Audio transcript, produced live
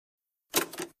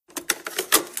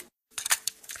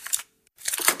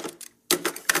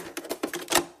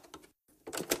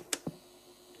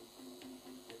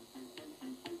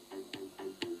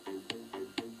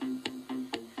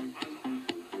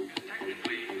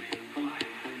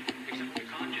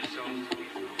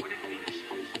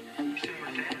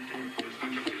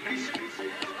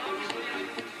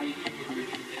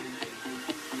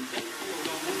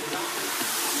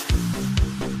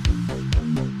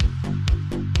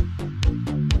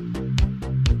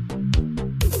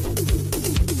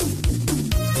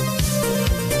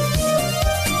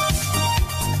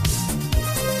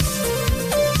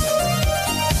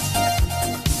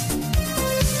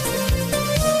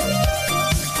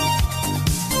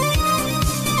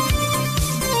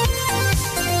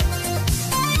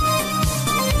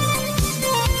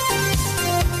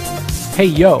Hey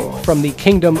yo, from the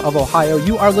Kingdom of Ohio,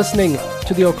 you are listening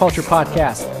to the OCCULTURE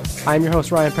podcast. I'm your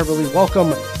host, Ryan Pemberley.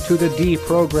 Welcome to the D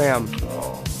program.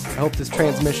 I hope this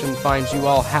transmission finds you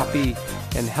all happy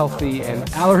and healthy and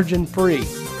allergen-free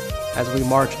as we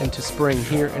march into spring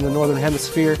here in the Northern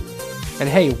Hemisphere. And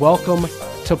hey, welcome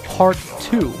to part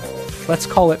 2, let's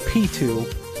call it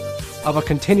P2, of a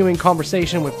continuing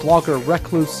conversation with blogger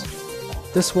Recluse.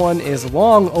 This one is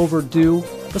long overdue,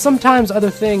 but sometimes other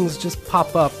things just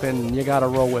pop up and you gotta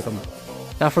roll with them.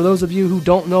 Now, for those of you who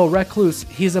don't know Recluse,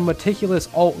 he's a meticulous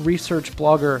alt-research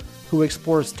blogger who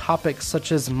explores topics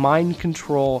such as mind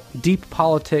control, deep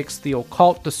politics, the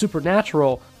occult, the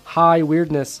supernatural, high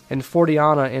weirdness, and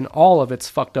Forteana in all of its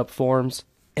fucked up forms.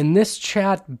 And this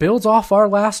chat builds off our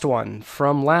last one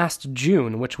from last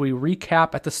June, which we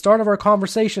recap at the start of our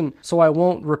conversation, so I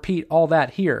won't repeat all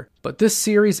that here. But this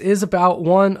series is about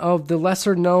one of the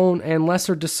lesser known and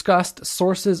lesser discussed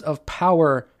sources of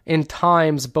power in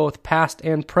times both past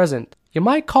and present. You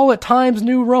might call it Times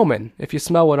New Roman, if you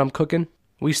smell what I'm cooking.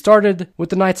 We started with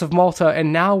the Knights of Malta,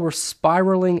 and now we're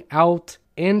spiraling out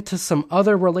into some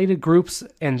other related groups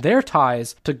and their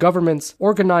ties to governments,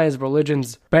 organized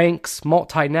religions, banks,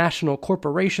 multinational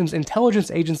corporations,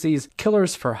 intelligence agencies,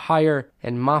 killers for hire,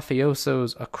 and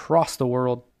mafiosos across the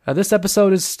world. This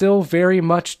episode is still very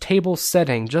much table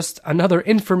setting, just another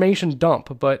information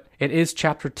dump, but it is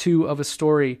chapter 2 of a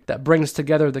story that brings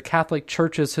together the Catholic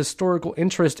Church's historical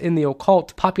interest in the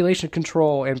occult, population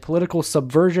control, and political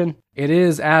subversion. It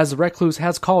is, as Recluse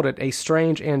has called it, a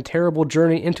strange and terrible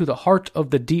journey into the heart of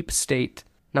the deep state.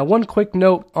 Now, one quick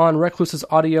note on Recluse's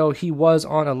audio: he was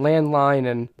on a landline,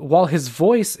 and while his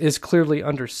voice is clearly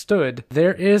understood,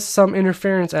 there is some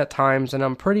interference at times, and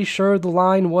I'm pretty sure the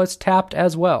line was tapped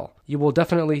as well. You will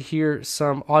definitely hear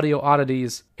some audio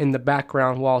oddities in the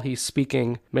background while he's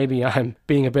speaking. Maybe I'm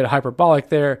being a bit hyperbolic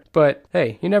there, but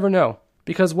hey, you never know.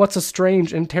 Because what's a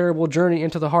strange and terrible journey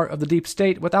into the heart of the deep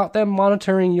state without them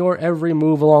monitoring your every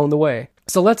move along the way?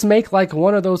 So let's make like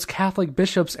one of those Catholic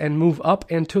bishops and move up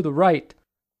and to the right.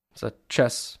 It's a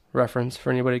chess reference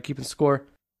for anybody keeping score.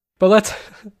 But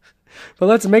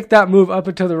let's make that move up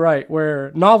and to the right,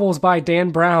 where novels by Dan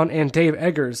Brown and Dave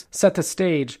Eggers set the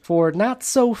stage for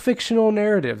not-so-fictional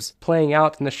narratives playing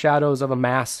out in the shadows of a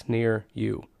mass near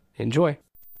you. Enjoy.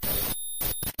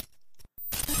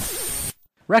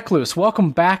 Recluse,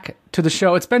 welcome back to the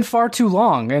show. It's been far too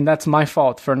long, and that's my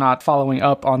fault for not following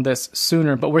up on this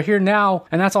sooner, but we're here now,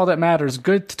 and that's all that matters.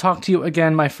 Good to talk to you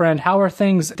again, my friend. How are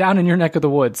things down in your neck of the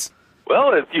woods?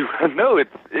 Well, as you know,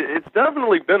 it's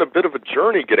definitely been a bit of a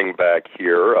journey getting back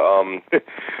here.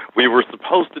 We were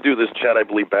supposed to do this chat, I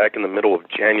believe, back in the middle of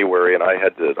January, and I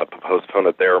had to postpone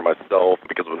it there myself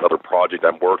because of another project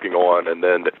I'm working on. And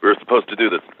then we were supposed to do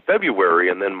this in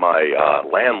February, and then my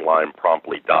landline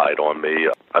promptly died on me.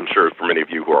 I'm sure for many of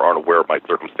you who aren't aware of my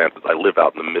circumstances, I live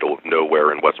out in the middle of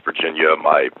nowhere in West Virginia.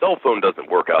 My cell phone doesn't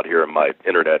work out here, and my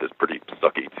internet is pretty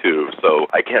sucky, too. So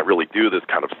I can't really do this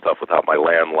kind of stuff without my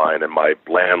landline, and my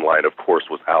landline, of course,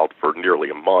 was out for nearly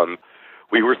a month.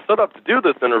 We were set up to do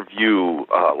this interview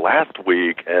last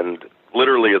week, and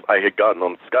literally as I had gotten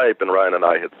on Skype and Ryan and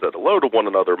I had said hello to one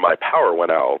another, my power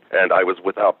went out, and I was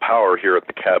without power here at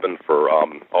the cabin for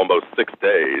almost 6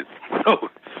 days, so,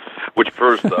 which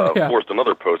first forced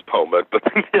another postponement. But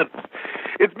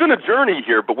it's been a journey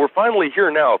here, but we're finally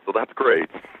here now, so that's great.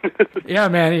 Yeah,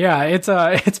 man, yeah,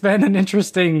 it's been an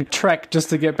interesting trek just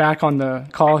to get back on the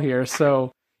call here,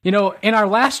 so... You know, in our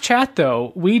last chat,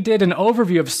 though, we did an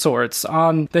overview of sorts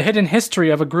on the hidden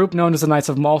history of a group known as the Knights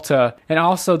of Malta, and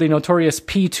also the notorious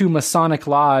P2 Masonic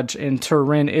Lodge in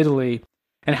Turin, Italy,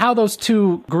 and how those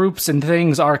two groups and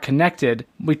things are connected.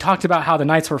 We talked about how the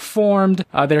Knights were formed,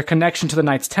 their connection to the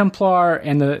Knights Templar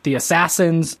and the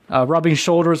Assassins, rubbing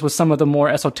shoulders with some of the more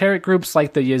esoteric groups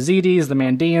like the Yazidis, the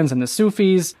Mandeans, and the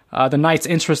Sufis, the Knights'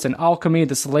 interest in alchemy,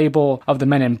 this label of the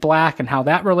Men in Black, and how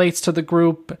that relates to the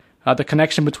group, the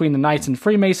connection between the Knights and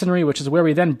Freemasonry, which is where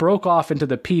we then broke off into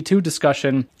the P2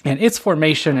 discussion and its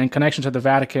formation and connection to the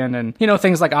Vatican, and, you know,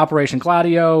 things like Operation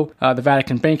Gladio, the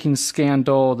Vatican banking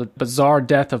scandal, the bizarre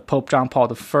death of Pope John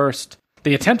Paul I,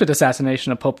 the attempted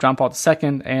assassination of Pope John Paul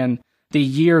II, and the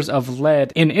years of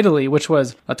lead in Italy, which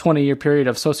was a 20-year period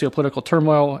of socio-political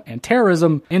turmoil and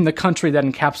terrorism in the country that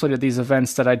encapsulated these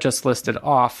events that I just listed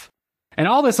off. And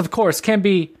all this, of course, can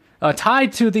be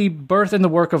tied to the birth and the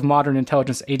work of modern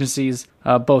intelligence agencies,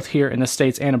 both here in the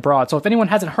States and abroad. So if anyone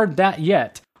hasn't heard that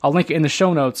yet, I'll link it in the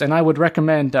show notes, and I would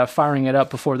recommend firing it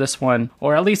up before this one,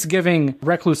 or at least giving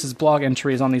Recluse's blog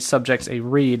entries on these subjects a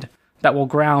read. That will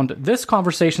ground this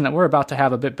conversation that we're about to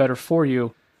have a bit better for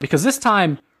you, because this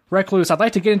time, Recluse, I'd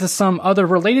like to get into some other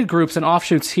related groups and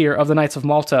offshoots here of the Knights of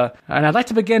Malta. And I'd like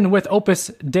to begin with Opus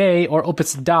Dei or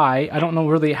Opus Dei. I don't know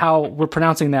really how we're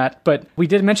pronouncing that, but we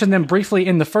did mention them briefly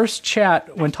in the first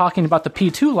chat when talking about the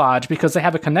P2 Lodge because they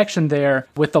have a connection there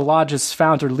with the lodge's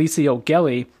founder, Licio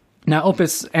Gelli. Now,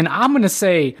 Opus, and I'm going to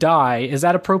say Dei. Is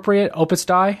that appropriate? Opus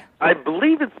Dei? I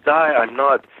believe it's Dei. I'm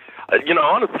not...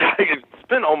 honestly, I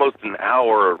spent almost an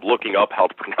hour looking up how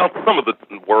to pronounce some of the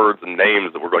words and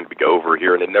names that we're going to go over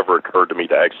here, and it never occurred to me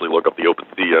to actually look up the Opus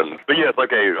Dei. But yes,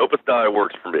 okay, Opus Dei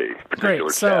works for me. Great,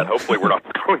 so... chat. Hopefully we're not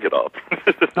screwing it up.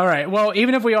 All right, well,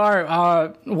 even if we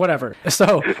are, whatever.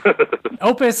 So,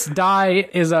 Opus Dei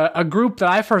is a group that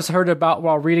I first heard about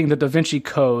while reading the Da Vinci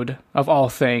Code, of all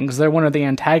things. They're one of the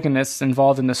antagonists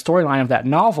involved in the storyline of that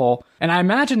novel, and I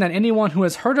imagine that anyone who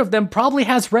has heard of them probably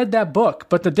has read that book,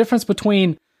 but the difference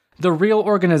between the real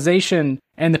organization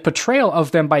and the portrayal of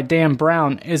them by Dan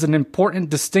Brown is an important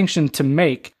distinction to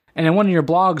make. And in one of your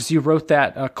blogs, you wrote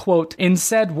that, quote, "In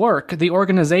said work, the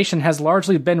organization has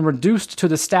largely been reduced to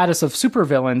the status of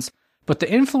supervillains, but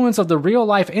the influence of the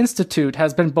real-life institute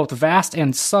has been both vast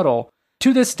and subtle.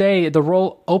 To this day, the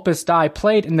role Opus Dei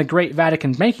played in the Great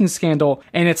Vatican banking scandal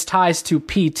and its ties to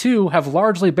P2 have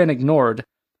largely been ignored.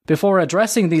 Before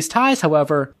addressing these ties,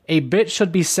 however, a bit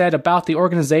should be said about the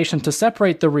organization to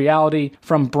separate the reality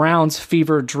from Brown's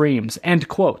fever dreams." End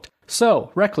quote.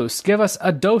 So, Recluse, give us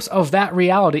a dose of that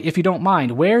reality if you don't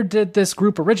mind. Where did this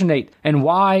group originate, and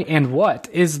why and what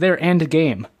is their end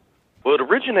game? Well, it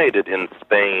originated in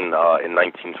Spain in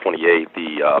 1928.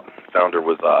 The founder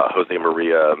was Jose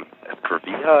Maria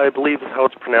Escrivia, I believe is how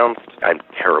it's pronounced. I'm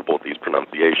terrible at these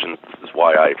pronunciations. This is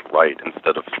why I write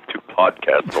instead of do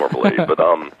podcasts normally. But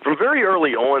from very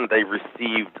early on, they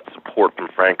received support from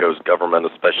Franco's government,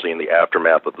 especially in the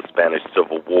aftermath of the Spanish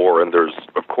Civil War. And there's,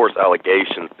 of course,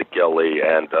 allegations that Gelli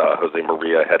and Jose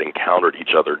Maria had encountered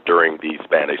each other during the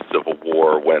Spanish Civil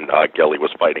War when Gelli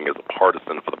was fighting as a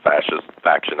partisan for the fascist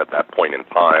faction at that point in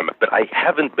time. But I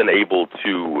haven't been able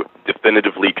to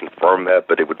definitively confirm that,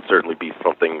 but it would certainly be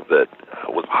something that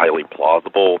was highly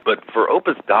plausible. But for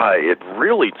Opus Dei, it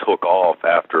really took off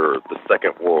after the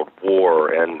Second World War,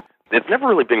 and it's never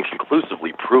really been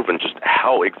conclusively proven just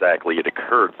how exactly it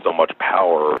occurred, so much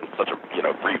power in such a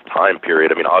brief time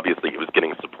period. I mean, obviously it was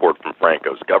getting support from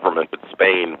Franco's government, but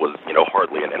Spain was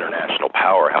hardly an international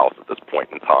powerhouse at this point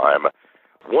in time.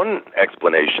 One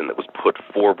explanation that was put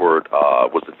forward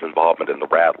was its involvement in the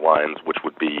rat lines, which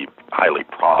would be highly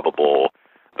probable.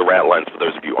 The rat lines, for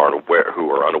those of you who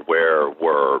are unaware,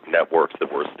 were networks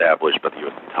that were established by the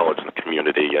U.S. intelligence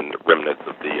community and remnants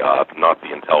of the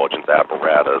Nazi intelligence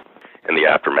apparatus in the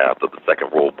aftermath of the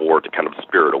Second World War to kind of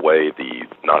spirit away these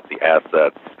Nazi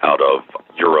assets out of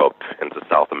Europe into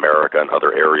South America and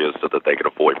other areas so that they could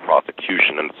avoid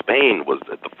prosecution. And Spain was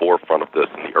at the forefront of this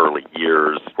in the early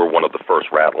years. We're one of the first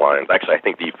rat lines. Actually, I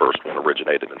think the first one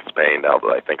originated in Spain, now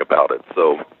that I think about it.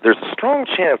 So there's a strong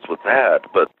chance with that.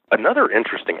 But another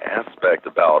interesting aspect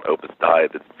about Opus Dei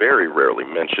that's very rarely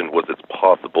mentioned was its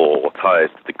possible ties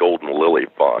to the Golden Lily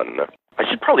Fund. I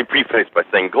should probably preface by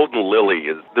saying Golden Lily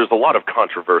there's a lot of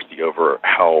controversy over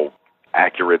how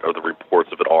accurate or the reports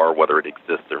of it are, whether it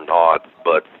exists or not,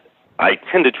 but I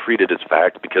tend to treat it as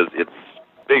fact because it's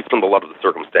based on a lot of the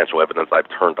circumstantial evidence I've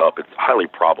turned up. It's highly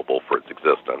probable for its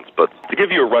existence. But to give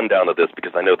you a rundown of this,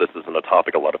 because I know this isn't a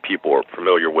topic a lot of people are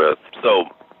familiar with, so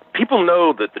people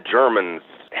know that the Germans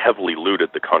heavily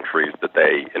looted the countries that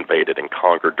they invaded and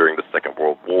conquered during the Second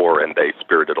World War, and they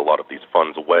spirited a lot of these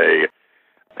funds away.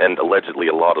 And allegedly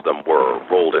a lot of them were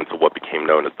rolled into what became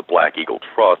known as the Black Eagle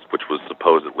Trust, which was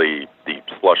supposedly the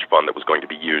slush fund that was going to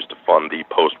be used to fund the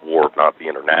post-war Nazi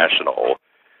International.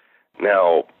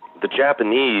 Now, the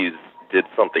Japanese did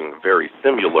something very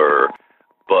similar,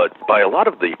 but by a lot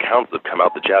of the accounts that have come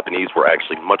out, the Japanese were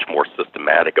actually much more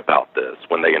systematic about this.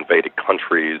 When they invaded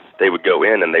countries, they would go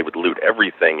in and they would loot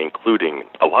everything, including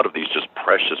a lot of these just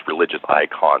precious religious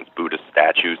icons, Buddhist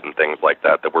statues and things like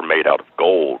that were made out of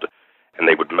gold. And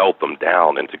they would melt them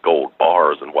down into gold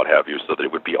bars and what have you, so that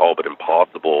it would be all but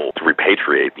impossible to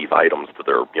repatriate these items to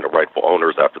their rightful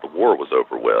owners after the war was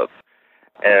over with.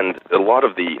 And a lot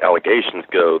of the allegations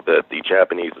go that the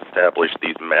Japanese established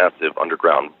these massive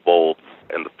underground vaults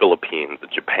in the Philippines and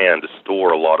Japan to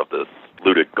store a lot of this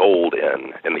looted gold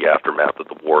in the aftermath of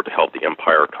the war to help the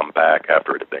empire come back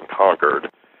after it had been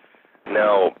conquered.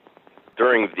 Now,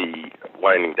 during the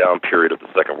winding down period of the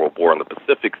Second World War in the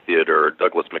Pacific Theater,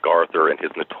 Douglas MacArthur and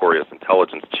his notorious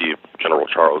intelligence chief, General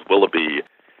Charles Willoughby,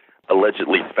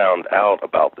 allegedly found out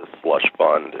about this slush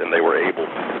fund, and they were able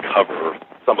to recover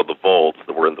some of the vaults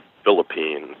that were in the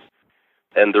Philippines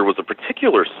And there was a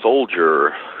particular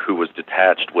soldier who was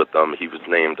detached with them. He was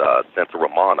named Santa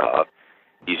Romana.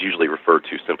 He's usually referred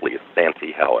to simply as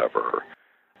Santi, however.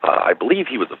 I believe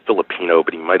he was a Filipino,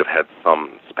 but he might have had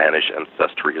some Spanish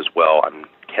ancestry as well. I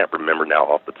can't remember now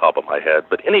off the top of my head.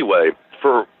 But anyway,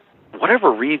 for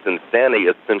whatever reason, Santi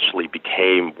essentially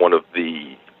became one of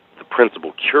the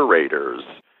principal curators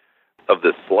of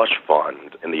this slush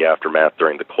fund in the aftermath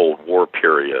during the Cold War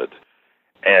period.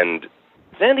 And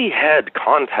Santi had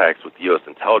contacts with the U.S.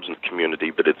 intelligence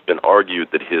community, but it's been argued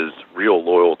that his real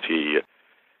loyalty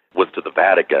was to the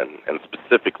Vatican, and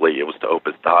specifically it was to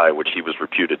Opus Dei, which he was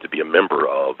reputed to be a member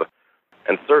of.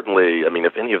 And certainly, I mean,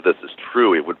 if any of this is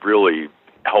true, it would really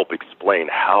help explain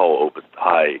how Opus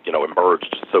Dei,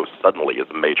 emerged so suddenly as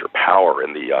a major power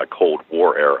in the Cold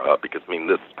War era, because, I mean,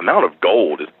 this amount of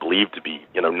gold is believed to be,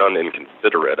 none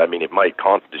inconsiderate. I mean, it might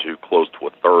constitute close to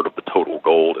a third of the total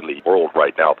gold in the world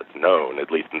right now that's known,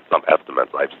 at least in some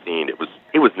estimates I've seen. It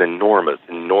was an enormous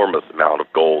amount of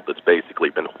gold that's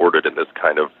basically been hoarded in this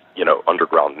kind of,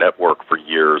 underground network for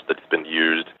years that's been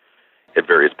used at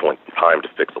various points in time to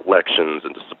fix elections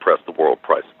and to suppress the world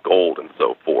price of gold and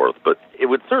so forth. But it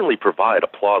would certainly provide a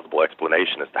plausible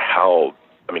explanation as to how,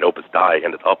 Opus Dei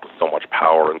ended up with so much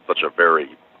power in such a very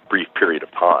brief period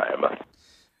of time.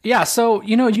 Yeah, so,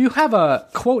 you have a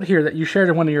quote here that you shared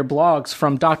in one of your blogs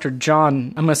from Dr.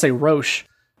 John, I'm going to say Roche.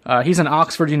 He's an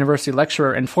Oxford University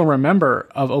lecturer and former member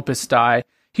of Opus Dei.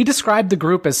 He described the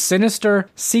group as sinister,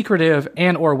 secretive,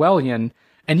 and Orwellian.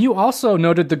 And you also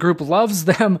noted the group loves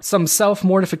them some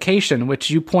self-mortification, which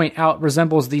you point out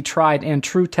resembles the tried and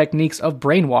true techniques of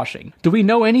brainwashing. Do we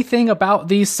know anything about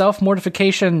these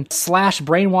self-mortification /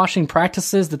 brainwashing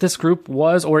practices that this group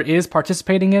was or is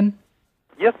participating in?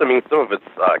 Yes, some of it's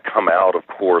come out, of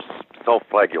course.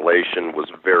 Self-flagellation was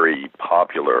very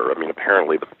popular.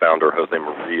 Apparently the founder, Jose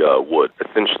Maria, would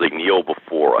essentially kneel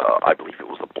before, I believe it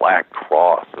was a black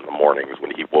cross in the mornings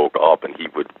when he woke up, and he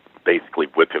would basically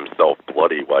whip himself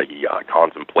bloody while he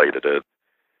contemplated it.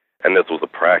 And this was a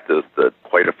practice that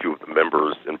quite a few of the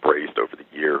members embraced over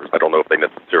the years. I don't know if they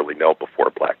necessarily knelt before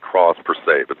a black cross per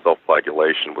se, but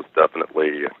self-flagellation was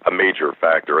definitely a major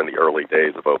factor in the early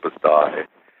days of Opus Dei.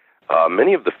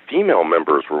 Many of the female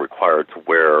members were required to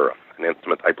wear an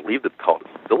instrument, I believe it's called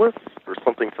a stylus or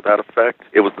something to that effect.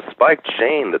 It was a spiked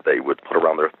chain that they would put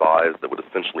around their thighs that would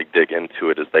essentially dig into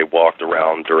it as they walked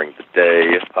around during the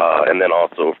day. And then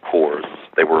also, of course,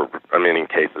 they were, in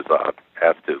cases,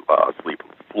 asked to sleep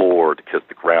on the floor, to kiss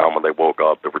the ground when they woke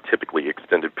up. There were typically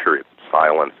extended periods of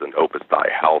silence in Opus Dei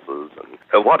houses. And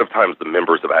a lot of times the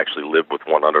members have actually lived with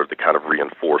one another to kind of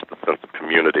reinforce the sense of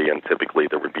community, and typically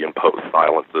there would be imposed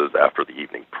silences after the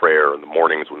evening prayer in the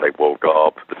mornings when they woke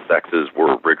up. The sexes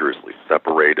were rigorously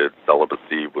separated.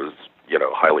 Celibacy was,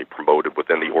 highly promoted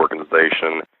within the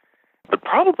organization. But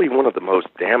probably one of the most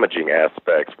damaging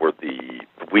aspects were the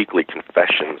weekly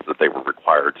confessions that they were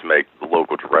required to make. The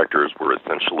local directors were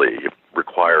essentially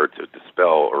required to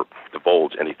dispel or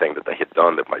divulge anything that they had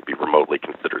done that might be remotely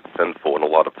considered sinful, and a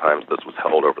lot of times this was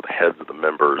held over the heads of the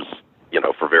members,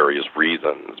 for various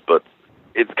reasons. But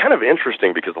it's kind of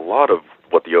interesting because a lot of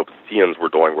what the Opuscians were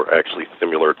doing were actually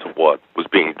similar to what was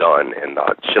being done in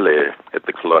Chile at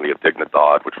the Colonia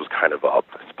Dignidad, which was kind of, I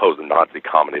suppose, a Nazi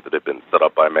comedy that had been set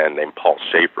up by a man named Paul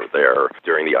Schaefer there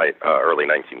during the early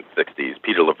 1960s.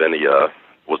 Peter Lavinia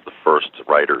was the first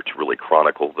writer to really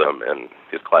chronicle them in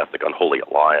his classic Unholy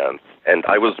Alliance. And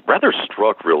I was rather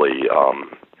struck, really,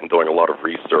 in doing a lot of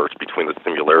research between the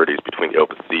similarities between the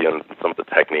Opuscians and some of the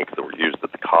techniques that were used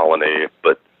at the colony.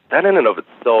 But that in and of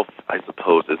itself, I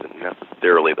suppose, isn't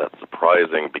necessarily that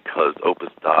surprising because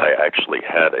Opus Dei actually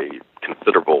had a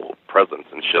considerable presence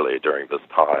in Chile during this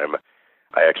time.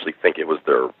 I actually think it was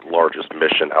their largest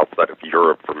mission outside of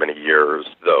Europe for many years,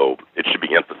 though it should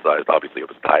be emphasized, obviously,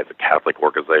 Opus Dei is a Catholic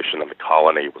organization and the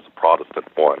colony was a Protestant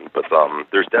one. But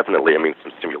there's definitely,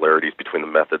 some similarities between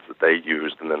the methods that they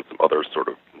used and then some other sort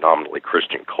of nominally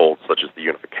Christian cults, such as the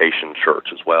Unification Church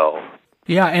as well.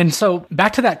 Yeah, and so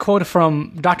back to that quote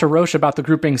from Dr. Roche about the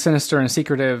group being sinister and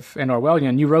secretive and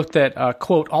Orwellian, you wrote that,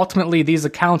 quote, ultimately these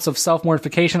accounts of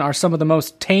self-mortification are some of the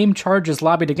most tame charges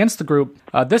lobbied against the group.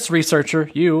 This researcher,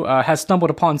 has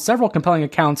stumbled upon several compelling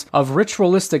accounts of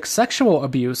ritualistic sexual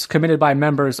abuse committed by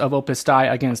members of Opus Dei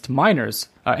against minors,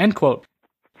 end quote.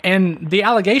 And the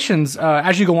allegations,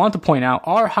 as you go on to point out,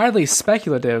 are highly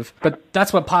speculative, but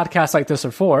that's what podcasts like this are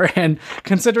for. And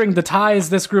considering the ties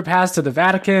this group has to the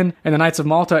Vatican and the Knights of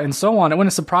Malta and so on, it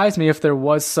wouldn't surprise me if there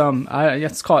was some,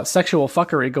 let's call it sexual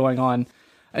fuckery going on.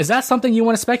 Is that something you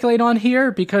want to speculate on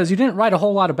here? Because you didn't write a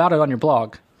whole lot about it on your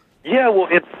blog. Yeah, well,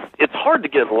 it's it's hard to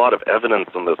get a lot of evidence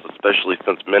on this, especially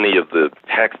since many of the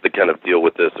texts that kind of deal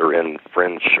with this are in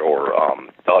French or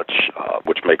Dutch,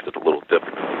 which makes it a little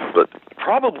difficult. But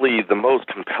probably the most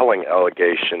compelling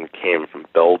allegation came from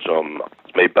Belgium.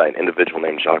 It's made by an individual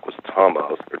named Jacques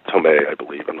Thomas, or Tomé, I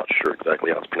believe. I'm not sure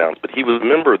exactly how it's pronounced. But he was a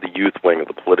member of the youth wing of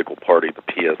the political party, the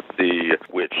PSC,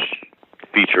 which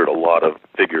featured a lot of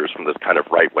figures from this kind of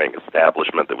right-wing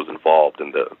establishment that was involved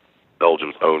in the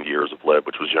Belgium's own years of live,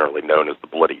 which was generally known as the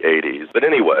Bloody 80s. But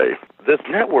anyway, this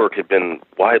network had been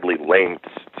widely linked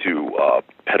to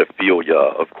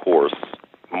pedophilia, of course.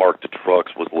 Marc Dutroux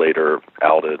was later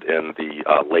outed in the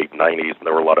late 90s, and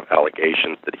there were a lot of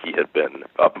allegations that he had been...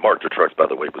 Marc Dutroux, by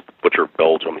the way, was the butcher of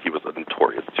Belgium. He was a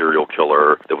notorious serial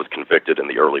killer that was convicted in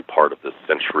the early part of this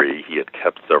century. He had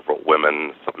kept several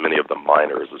women, many of them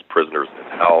minors, as prisoners in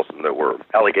his house, and there were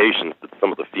allegations that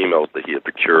some of the females that he had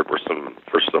procured were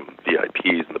for some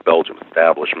VIPs in the Belgium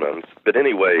establishments. But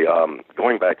anyway,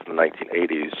 going back to the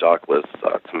 1980s, Jacques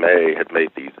Tomé had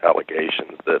made these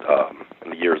allegations that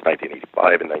in the years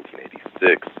 1985 and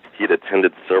 1986, he had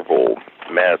attended several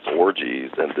mass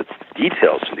orgies, and the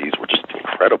details from these were just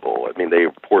incredible. I mean, they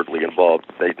reportedly involved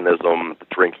Satanism, the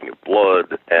drinking of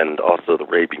blood, and also the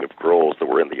raping of girls that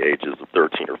were in the ages of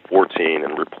 13 or 14,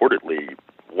 and reportedly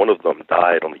one of them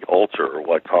died on the altar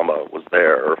while Tama was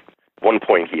there. At one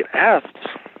point he had asked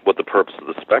what the purpose of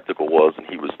the spectacle was, and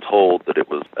he was told that it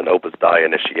was an Opus Dei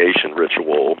initiation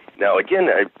ritual. Now, again,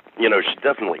 I should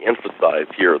definitely emphasize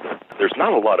here that there's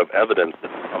not a lot of evidence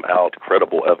that's come out,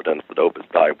 credible evidence that Opus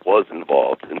Dei was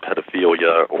involved in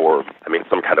pedophilia or,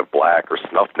 some kind of black or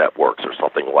snuff networks or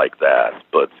something like that.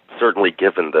 But certainly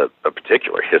given the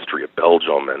particular history of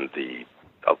Belgium and the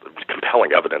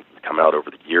compelling evidence that's come out over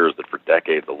the years that for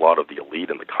decades a lot of the elite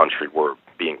in the country were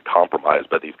being compromised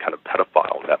by these kind of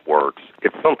pedophile networks,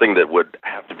 it's something that would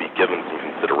have to be given some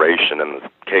consideration. In the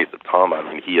case of Tama,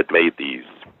 he had made these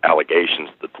allegations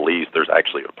to the police. There's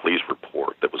actually a police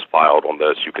report that was filed on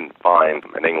this. You can find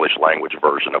an English language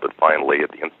version of it finally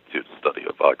at the Institute of Study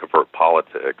of Covert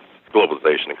Politics,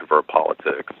 Globalization and Covert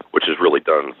Politics, which has really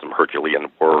done some Herculean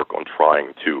work on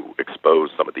trying to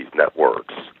expose some of these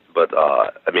networks. But,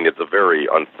 it's a very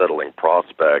unsettling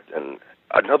prospect, and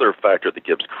another factor that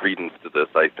gives credence to this,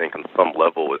 I think, on some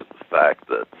level is the fact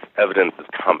that evidence has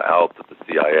come out that the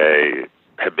CIA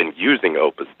had been using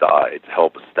Opus Dei to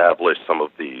help establish some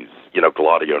of these,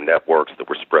 Gladio networks that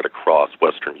were spread across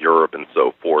Western Europe and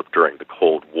so forth during the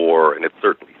Cold War, and it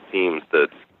certainly seems that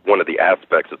one of the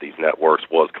aspects of these networks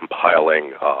was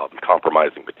compiling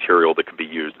compromising material that could be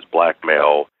used as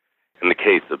blackmail. In the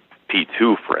case of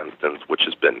P2, for instance, which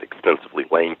has been extensively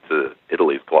linked to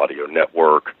Italy's Gladio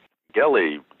network,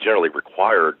 Gelli generally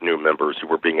required new members who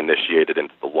were being initiated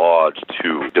into the lodge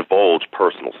to divulge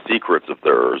personal secrets of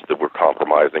theirs that were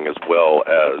compromising, as well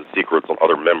as secrets on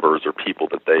other members or people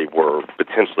that they were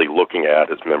potentially looking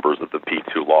at as members of the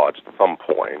P2 lodge at some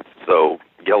point. So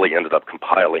Gelli ended up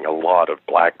compiling a lot of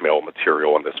blackmail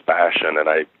material in this fashion, and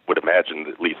I would imagine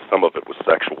that at least some of it was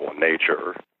sexual in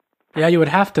nature. Yeah, you would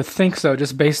have to think so,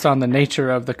 just based on the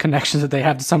nature of the connections that they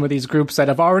have to some of these groups that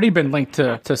have already been linked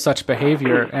to such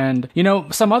behavior. And,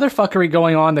 some other fuckery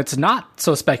going on that's not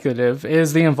so speculative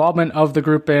is the involvement of the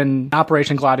group in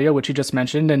Operation Gladio, which you just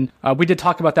mentioned. And we did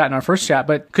talk about that in our first chat,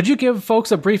 but could you give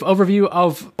folks a brief overview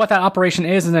of what that operation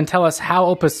is and then tell us how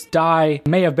Opus Dei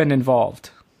may have been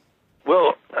involved?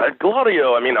 Well,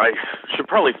 Gladio, I should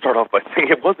probably start off by saying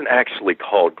it wasn't actually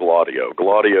called Gladio.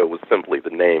 Gladio was simply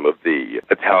the name of the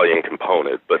Italian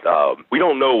component, but we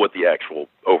don't know what the actual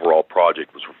overall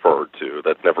project was referred to.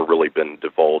 That's never really been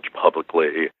divulged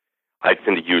publicly. I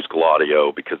tend to use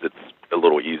Gladio because it's a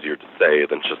little easier to say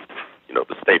than just,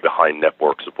 the stay-behind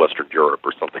networks of Western Europe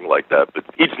or something like that. But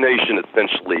each nation,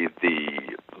 essentially,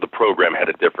 the program had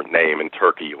a different name. In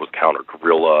Turkey, it was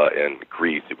counter-guerrilla. In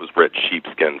Greece, it was red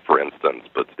sheepskin, for instance.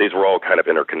 But these were all kind of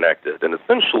interconnected. And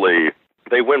essentially,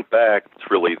 they went back to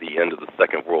really the end of the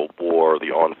Second World War,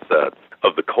 the onset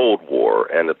of the Cold War.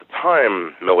 And at the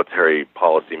time, military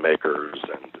policymakers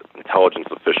and intelligence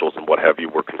officials and what have you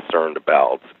were concerned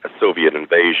about a Soviet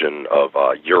invasion of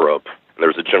Europe. And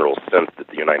there's a general sense that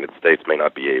the United States may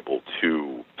not be able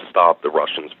to stop the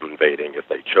Russians from invading if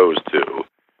they chose to.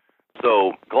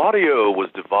 So Gladio was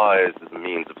devised as a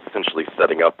means of essentially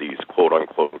setting up these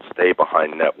quote-unquote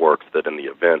stay-behind networks that in the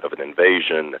event of an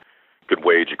invasion could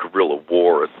wage a guerrilla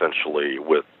war, essentially,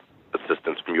 with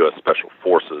assistance from U.S. Special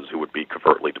Forces who would be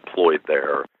covertly deployed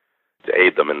there to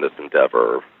aid them in this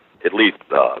endeavor. At least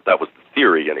that was the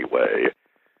theory, anyway.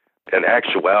 In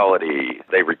actuality,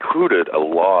 they recruited a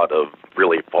lot of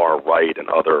really far-right and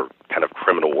other kind of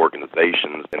criminal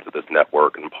organizations into this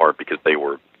network, in part because they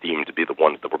were deemed to be the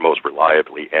ones that were most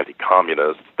reliably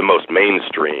anti-communist. The most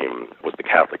mainstream was the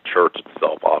Catholic Church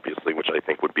itself, obviously, which I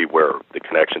think would be where the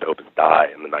connection to Opus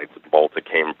Dei and the Knights of Malta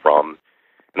came from.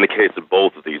 In the case of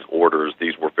both of these orders,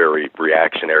 these were very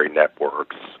reactionary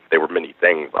networks. They were many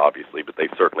things, obviously, but they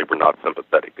certainly were not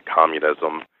sympathetic to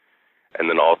communism. And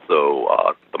then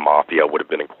also the mafia would have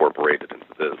been incorporated into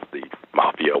this. The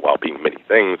mafia, while being many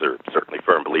things, are certainly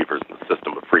firm believers in the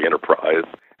system of free enterprise.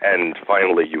 And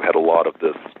finally, you had a lot of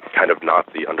this kind of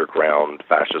Nazi underground,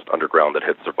 fascist underground that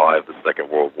had survived the Second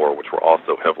World War, which were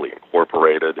also heavily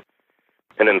incorporated.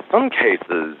 And in some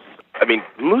cases, I mean,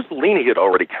 Mussolini had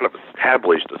already kind of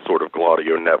established a sort of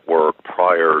Gladio network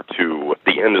prior to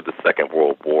the end of the Second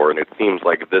World War, and it seems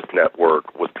like this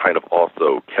network was kind of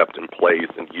also kept in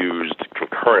place and used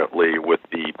concurrently with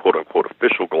the quote-unquote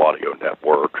official Gladio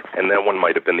network, and that one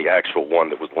might have been the actual one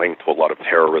that was linked to a lot of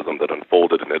terrorism that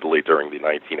unfolded in Italy during the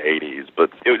 1980s.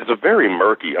 But it was a very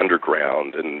murky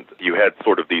underground, and you had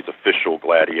sort of these official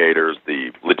gladiators, the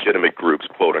legitimate groups,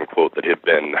 quote-unquote, that had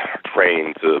been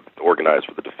trained to organize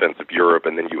for the defense of Europe,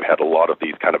 and then you had a lot of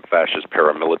these kind of fascist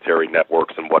paramilitary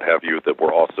networks and what have you that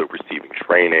were also receiving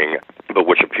training, but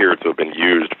which appeared to have been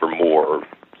used for more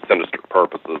sinister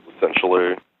purposes,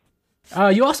 essentially.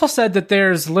 You also said that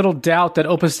there's little doubt that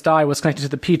Opus Dei was connected to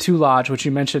the P2 Lodge, which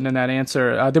you mentioned in that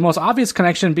answer. The most obvious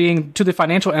connection being to the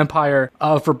financial empire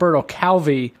of Roberto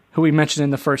Calvi, who we mentioned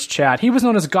in the first chat. He was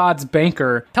known as God's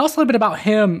banker. Tell us a little bit about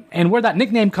him and where that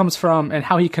nickname comes from and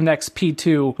how he connects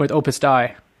P2 with Opus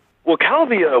Dei. Well,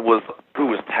 Calvi was who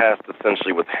was tasked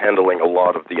essentially with handling a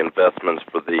lot of the investments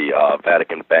for the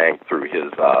Vatican Bank through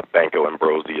his Banco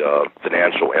Ambrosia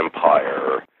financial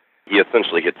empire. He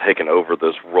essentially had taken over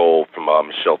this role from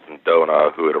Michel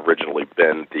Sindona, who had originally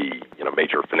been the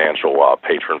major financial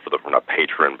patron for the not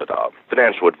patron, but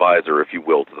financial advisor, if you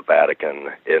will, to the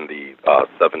Vatican in the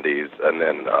 70s. And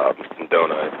then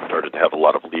Sindona started to have a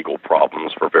lot of legal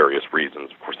problems for various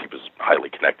reasons. Of course, he was highly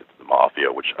connected to the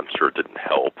mafia, which I'm sure didn't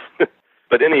help.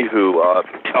 But anywho,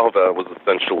 Calva was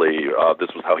essentially,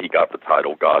 this was how he got the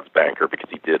title God's banker, because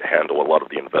he did handle a lot of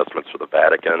the investments for the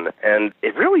Vatican. And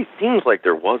it really seems like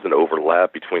there was an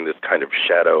overlap between this kind of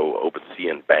shadow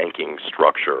Opusian banking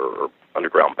structure, or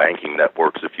underground banking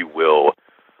networks, if you will.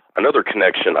 Another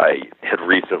connection I had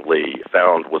recently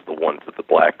found was the one to the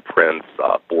Black Prince,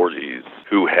 Borghese,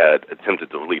 who had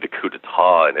attempted to lead a coup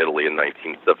d'etat in Italy in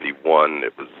 1971.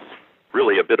 It was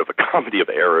really a bit of a comedy of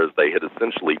errors. They had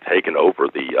essentially taken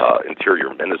over the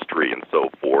interior ministry and so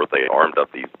forth. They armed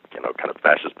up these, kind of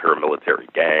fascist paramilitary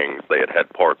gangs. They had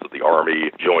parts of the army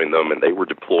join them, and they were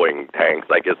deploying tanks,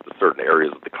 I guess, to certain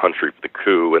areas of the country for the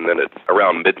coup. And then it's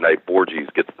around midnight,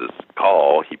 Borghese gets this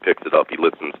call. He picks it up. He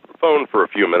listens to the phone for a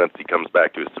few minutes. He comes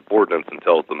back to his subordinates and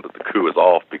tells them that the coup is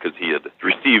off because he had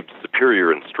received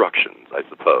superior instructions, I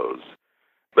suppose.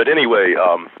 But anyway,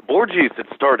 Borghese had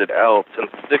started out in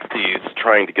the 60s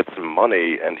trying to get some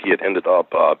money, and he had ended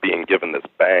up being given this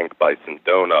bank by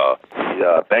Sindona,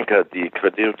 the Banca di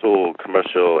Credito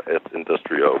Commercial et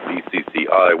Industrial,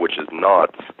 BCCI, which is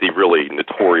not the really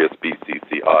notorious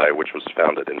BCCI, which was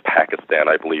founded in Pakistan.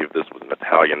 I believe this was an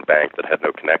Italian bank that had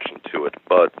no connection to it,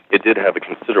 but it did have a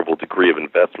considerable degree of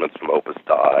investments from Opus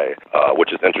Dei,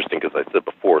 which is interesting because I said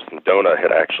before, Sindona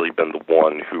had actually been the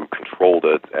one who controlled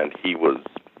it, and he was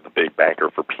big banker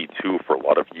for P2 for a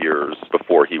lot of years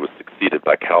before he was succeeded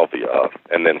by Calvia,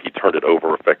 and then he turned it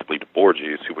over effectively to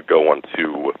Borghese, who would go on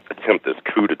to attempt this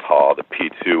coup d'etat that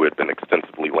P2 had been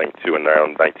extensively linked to in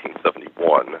around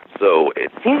 1971. So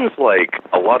it seems like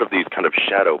a lot of these kind of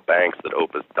shadow banks that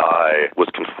Opus Dei was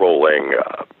controlling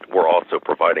were also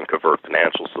providing covert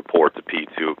financial support to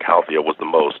P2. Calvia was the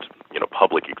most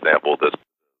public example of this.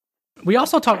 We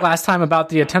also talked last time about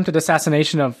the attempted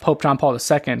assassination of Pope John Paul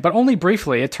II, but only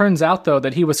briefly. It turns out, though,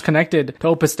 that he was connected to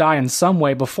Opus Dei in some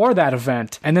way before that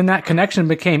event, and then that connection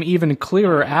became even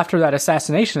clearer after that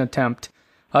assassination attempt.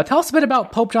 Tell us a bit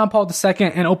about Pope John Paul II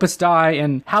and Opus Dei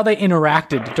and how they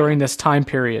interacted during this time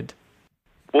period.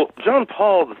 Well, John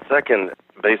Paul II,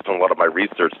 based on a lot of my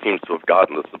research, seems to have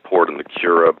gotten the support in the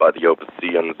Cura by the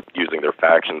Opuscians using their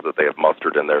factions that they have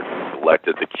mustered and they're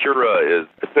elected. The Cura is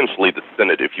essentially the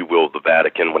Senate, if you will, of the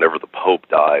Vatican. Whenever the Pope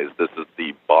dies, this is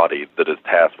the body that is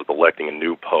tasked with electing a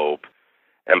new Pope.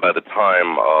 And by the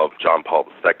time of John Paul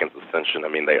II's ascension,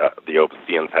 the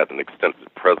Opuscians had an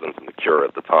extensive presence in the Cura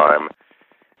at the time.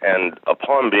 And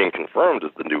upon being confirmed as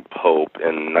the new pope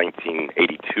in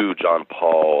 1982, John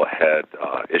Paul had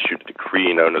issued a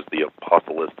decree known as the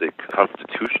Apostolic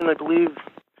Constitution, I believe.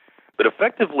 But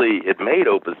effectively, it made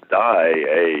Opus Dei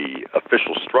a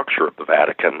official structure of the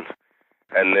Vatican.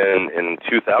 And then in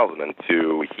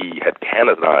 2002, he had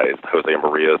canonized Jose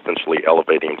Maria, essentially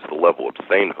elevating him to the level of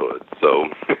sainthood. So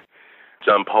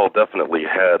John Paul definitely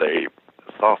had a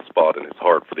soft spot in his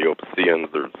heart for the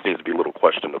Opuscians. There seems to be little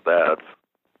question of that.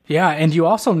 Yeah, and you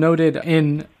also noted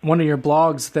in one of your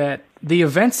blogs that the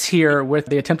events here with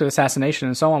the attempted assassination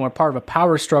and so on were part of a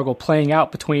power struggle playing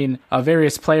out between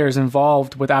various players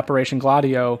involved with Operation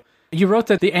Gladio. You wrote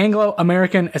that the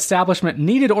Anglo-American establishment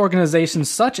needed organizations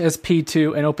such as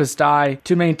P2 and Opus Dei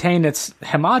to maintain its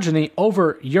hegemony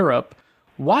over Europe.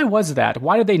 Why was that?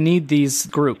 Why did they need these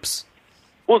groups?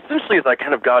 Well, essentially, as I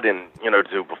kind of got in,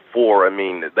 to before,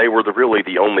 they were really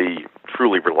the only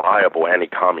truly reliable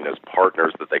anti-communist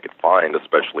partners that they could find,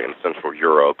 especially in Central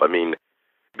Europe.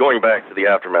 Going back to the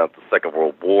aftermath of the Second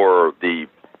World War, the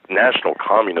national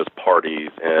communist parties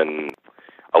in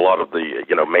a lot of the,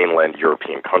 mainland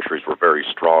European countries were very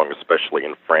strong, especially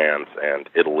in France and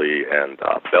Italy and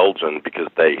Belgium, because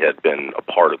they had been a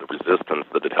part of the resistance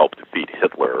that had helped defeat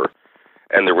Hitler.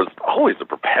 And there was always a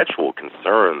perpetual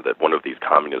concern that one of these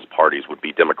communist parties would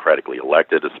be democratically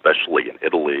elected, especially in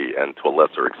Italy and to a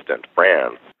lesser extent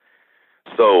France.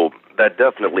 So that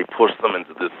definitely pushed them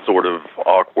into this sort of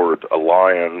awkward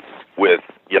alliance with,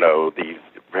 these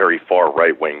very far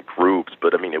right-wing groups.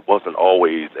 But, it wasn't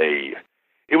always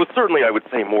it was certainly, I would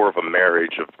say, more of a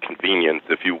marriage of convenience,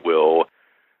 if you will,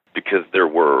 because there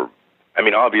were,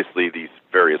 obviously these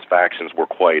various factions were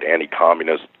quite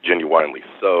anti-communist, genuinely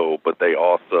so, but they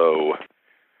also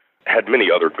had many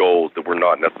other goals that were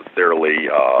not necessarily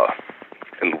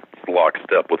in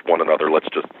lockstep with one another, let's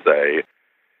just say.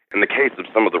 In the case of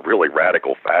some of the really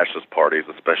radical fascist parties,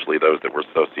 especially those that were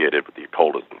associated with the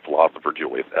occultist and philosopher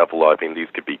Julius Evola, these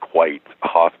could be quite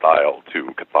hostile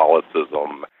to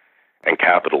Catholicism and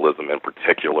capitalism in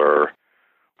particular,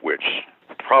 which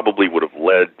probably would have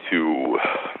led to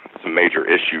some major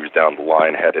issues down the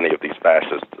line had any of these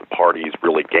fascist parties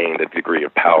really gained a degree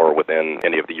of power within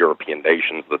any of the European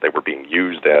nations that they were being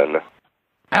used in.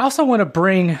 I also want to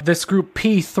bring this group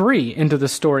P3 into the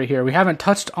story here. We haven't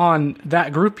touched on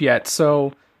that group yet,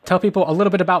 so tell people a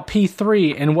little bit about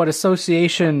P3 and what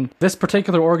association this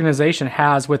particular organization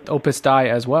has with Opus Dei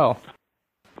as well.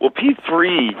 Well,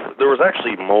 P3, there was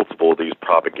actually multiple of these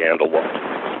propaganda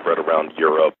launches spread around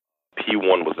Europe.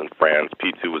 P1 was in France,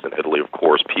 P2 was in Italy, of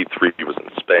course, P3 was in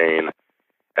Spain,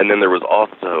 and then there was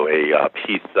also a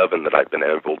P7 that I've been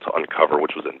able to uncover,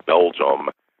 which was in Belgium.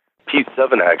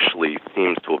 P7 actually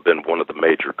seems to have been one of the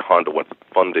major conduits of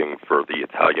funding for the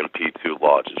Italian P2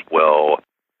 Lodge as well,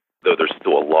 though there's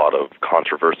still a lot of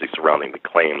controversy surrounding the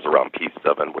claims around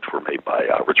P7, which were made by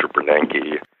Richard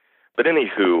Bernanke. But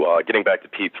anywho, getting back to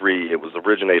P3, it was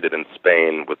originated in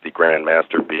Spain with the Grand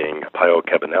Master being Pio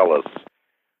Cabanillas,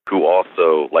 who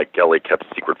also, like Gelly, kept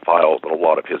secret files on a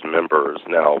lot of his members.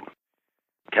 Now,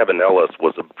 Cabanillas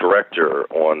was a director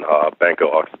on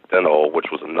Banco Occidental, which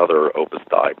was another Opus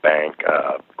Dei bank.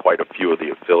 Quite a few of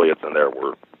the affiliates in there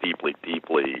were deeply,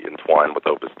 deeply entwined with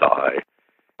Opus Dei.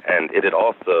 And it had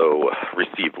also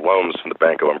received loans from the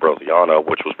Banco Ambrosiano,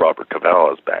 which was Robert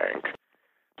Cavala's bank.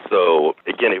 So,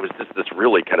 again, it was just this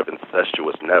really kind of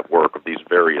incestuous network of these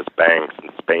various banks in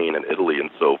Spain and Italy and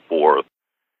so forth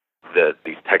that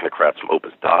these technocrats from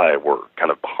Opus Dei were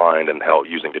kind of behind and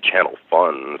using to channel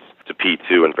funds to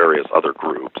P2 and various other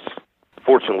groups.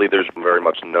 Fortunately, there's very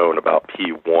much known about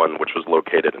P1, which was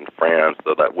located in France,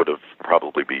 so that would have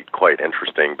probably been quite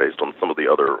interesting based on some of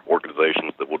the other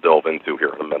organizations that we'll delve into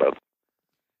here in a minute.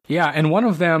 Yeah, and one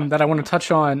of them that I want to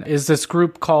touch on is this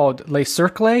group called Les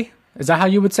Cercle. Is that how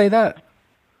you would say that?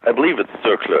 I believe it's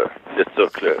Cercle. It's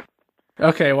Cercle.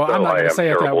 Okay, well, I'm not going to say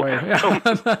terrible. It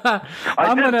that way.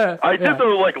 I did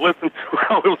though, listen to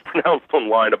how it was pronounced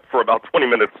online for about 20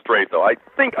 minutes straight, though. I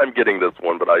think I'm getting this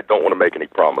one, but I don't want to make any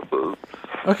promises.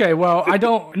 Okay, well, I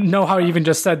don't know how you even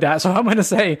just said that, so I'm going to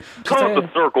say... Call it the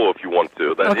Cercle if you want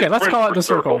to. Okay, let's call it the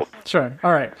Cercle. Sure,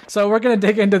 all right. So we're going to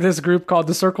dig into this group called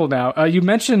the Cercle now. You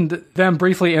mentioned them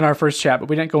briefly in our first chat, but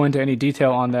we didn't go into any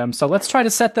detail on them. So let's try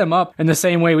to set them up in the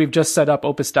same way we've just set up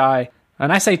Opus Dei.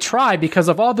 And I say try because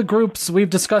of all the groups we've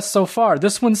discussed so far,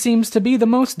 this one seems to be the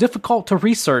most difficult to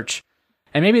research.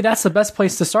 And maybe that's the best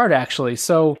place to start, actually.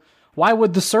 So why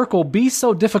would the Cercle be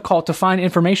so difficult to find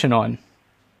information on?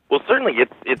 Well, certainly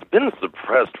it's been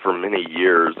suppressed for many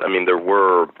years. There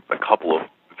were a couple of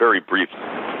very brief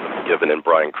given in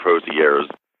Brian Crozier's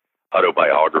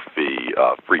autobiography,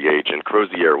 Free Agent.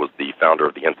 Crozier was the founder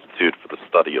of the Institute for the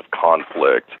Study of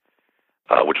Conflict,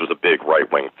 which was a big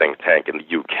right-wing think tank in the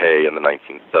UK in the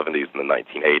 1970s and the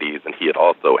 1980s, and he had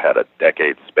also had a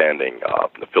decade-spanning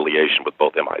affiliation with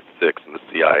both MI6 and the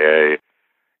CIA.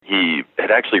 He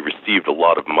had actually received a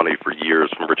lot of money for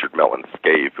years from Richard Mellon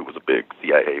Scaife, who was a big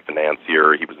CIA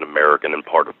financier. He was an American and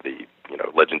part of the,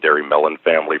 legendary Mellon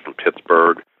family from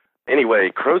Pittsburgh. Anyway,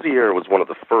 Crozier was one of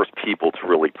the first people to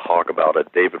really talk about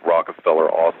it. David Rockefeller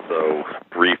also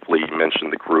briefly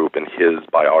mentioned the group in his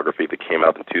biography that came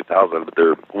out in 2000, but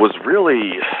there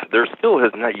still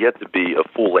has not yet to be a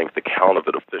full-length account of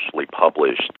it officially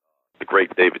published. The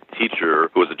great David Teacher,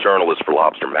 who was a journalist for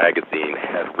Lobster Magazine,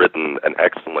 had written an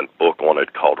excellent book on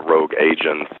it called Rogue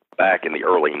Agents back in the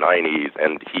early 90s,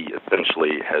 and he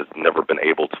essentially has never been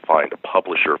able to find a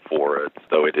publisher for it,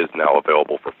 though it is now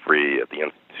available for free at the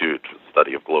Institute for the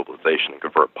Study of Globalization and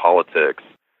Covert Politics,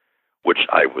 which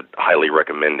I would highly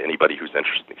recommend anybody who's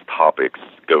interested in these topics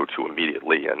go to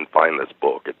immediately and find this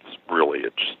book. It's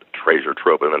just a treasure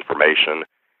trove of information.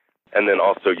 And then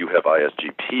also you have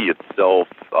ISGP itself.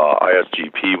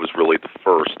 ISGP was really the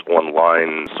first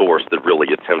online source that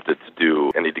really attempted to do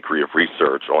any degree of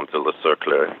research onto Le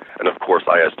Cercle. And of course,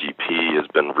 ISGP has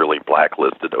been really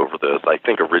blacklisted over this. I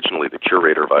think originally the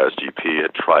curator of ISGP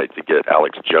had tried to get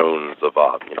Alex Jones of,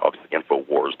 obviously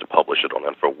InfoWars to publish it on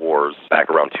InfoWars back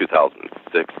around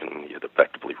 2006, and he had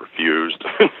effectively refused.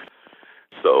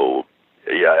 So,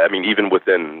 yeah, I mean, even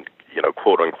within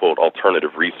quote-unquote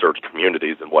alternative research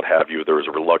communities and what have you, there was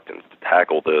a reluctance to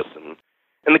tackle this. And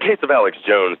in the case of Alex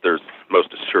Jones, there's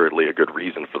most assuredly a good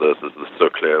reason for this, as the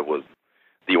Cercle was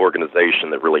the organization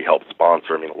that really helped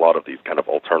sponsor, a lot of these kind of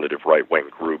alternative right-wing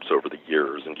groups over the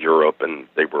years in Europe, and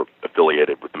they were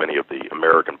affiliated with many of the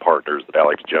American partners that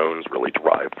Alex Jones really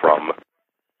derived from.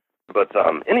 But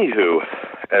anywho,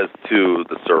 as to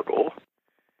the Cercle,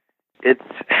 it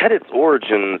had its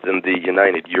origins in the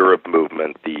United Europe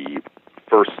movement. The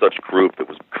first such group that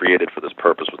was created for this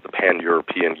purpose was the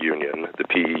Pan-European Union, the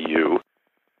PEU,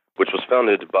 which was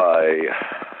founded by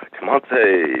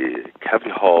Clemente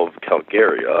Kavanagh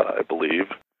Calgaria, I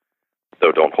believe,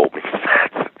 though don't hold me to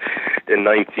that, in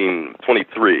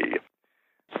 1923.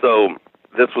 So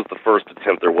this was the first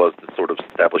attempt there was to sort of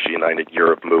establish a United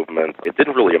Europe movement. It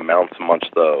didn't really amount to much,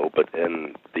 though, but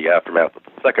in the aftermath of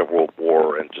the Second World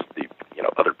War and just the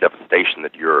utter devastation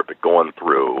that Europe had gone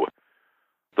through,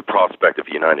 the prospect of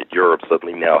a United Europe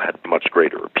suddenly now had much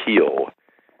greater appeal.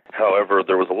 However,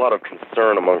 there was a lot of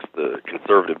concern amongst the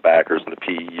conservative backers in the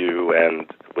PEU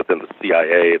and within the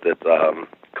CIA that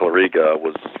Clariga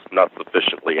was not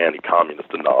sufficiently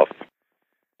anti-communist enough.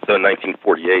 So in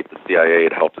 1948, the CIA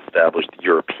had helped establish the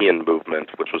European movement,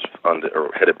 which was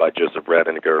headed by Joseph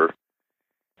Ratzinger,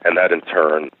 and that in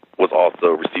turn was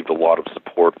also received a lot of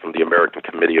support from the American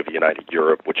Committee of United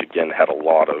Europe, which again had a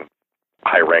lot of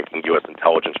high-ranking U.S.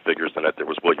 intelligence figures in it. There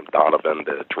was William Donovan,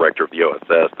 the director of the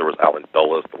OSS. There was Alan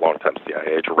Dulles, the longtime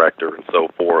CIA director, and so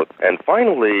forth. And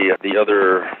finally, the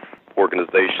other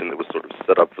organization that was sort of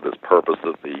set up for this purpose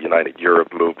of the United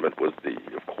Europe movement was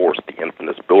of course, the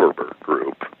infamous Bilderberg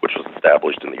Group, which was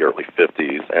established in the early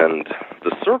 50s. And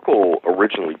the Cercle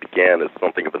originally began as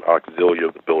something of an auxiliary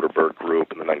of the Bilderberg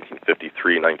Group in the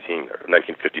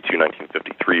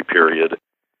 1952-1953 period.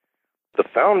 The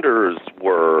founders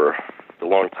were the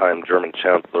longtime German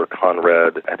Chancellor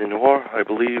Konrad Adenauer, I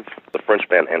believe, the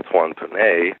Frenchman Antoine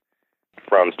Tonnet,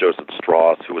 Franz Joseph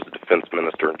Strauss, who was a defense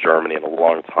minister in Germany and a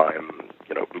long-time,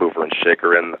 mover and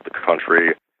shaker in the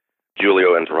country,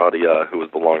 Giulio Andreotti, who was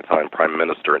the longtime prime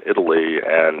minister in Italy,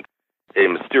 and a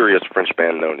mysterious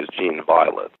Frenchman known as Jean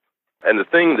Violet. And the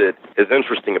thing that is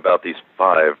interesting about these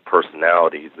five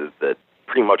personalities is that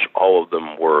pretty much all of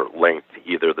them were linked to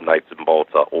either the Knights of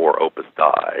Malta or Opus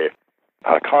Dei.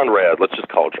 Konrad, let's just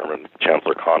call German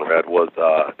Chancellor Konrad, was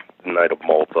a Knight of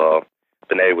Malta.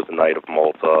 Benet was a Knight of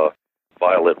Malta.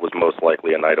 Violet was most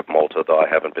likely a Knight of Malta, though I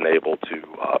haven't been able to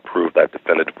prove that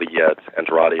definitively yet.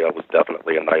 Andreotti was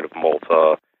definitely a Knight of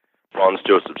Malta. Franz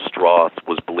Joseph Strauss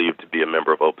was believed to be a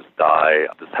member of Opus Dei.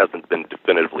 This hasn't been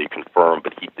definitively confirmed,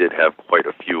 but he did have quite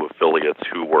a few affiliates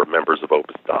who were members of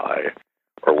Opus Dei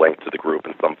or linked to the group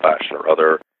in some fashion or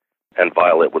other. And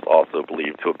Violet was also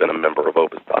believed to have been a member of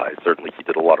Opus Dei. Certainly he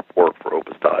did a lot of work for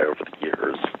Opus Dei over the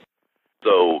years.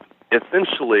 So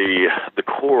essentially, the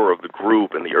core of the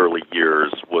group in the early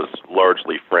years was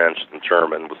largely French and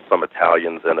German, with some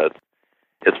Italians in it.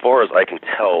 As far as I can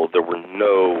tell, there were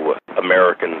no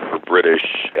American or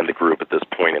British in the group at this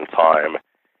point in time.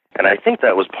 And I think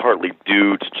that was partly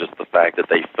due to just the fact that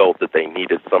they felt that they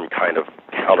needed some kind of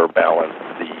counterbalance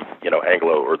to the,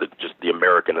 Anglo or just the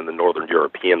American and the Northern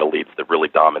European elites that really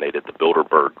dominated the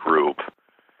Bilderberg Group.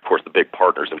 Of course, the big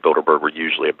partners in Bilderberg were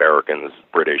usually Americans,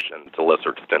 British, and to a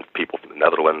lesser extent people from the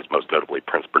Netherlands, most notably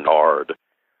Prince Bernhard,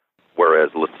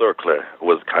 whereas Le Cercle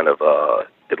was kind of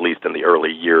at least in the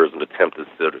early years, an attempt to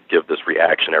sort of give this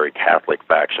reactionary Catholic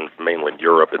faction from mainland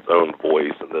Europe its own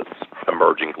voice in this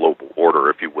emerging global order,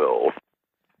 if you will.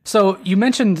 So you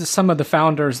mentioned some of the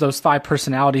founders, those 5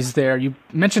 personalities there. You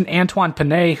mentioned Antoine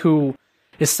Pinay, who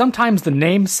is sometimes the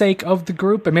namesake of the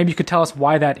group, and maybe you could tell us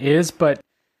why that is. But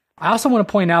I also want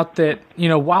to point out that,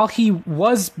 while he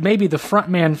was maybe the front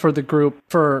man for the group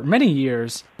for many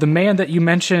years, the man that you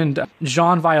mentioned,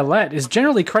 Jean Violet, is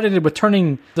generally credited with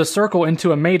turning the Cercle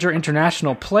into a major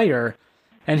international player.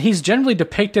 And he's generally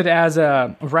depicted as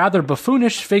a rather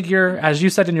buffoonish figure, as you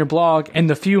said in your blog, in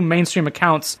the few mainstream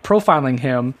accounts profiling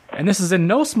him. And this is in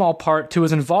no small part to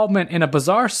his involvement in a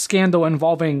bizarre scandal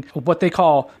involving what they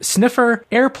call sniffer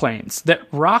airplanes that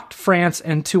rocked France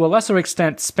and to a lesser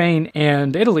extent Spain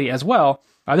and Italy as well.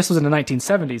 This was in the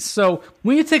 1970s. So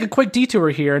we need to take a quick detour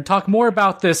here and talk more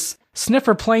about this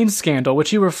sniffer plane scandal,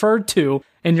 which you referred to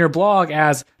in your blog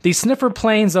as the sniffer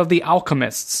planes of the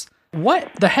alchemists.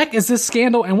 What the heck is this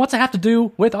scandal, and what's it have to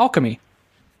do with alchemy?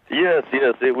 Yes,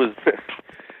 it was.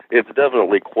 It's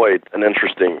definitely quite an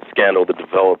interesting scandal that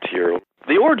developed here.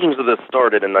 The origins of this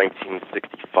started in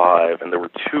 1965, and there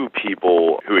were 2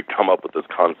 people who had come up with this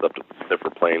concept of the sniffer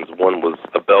planes. One was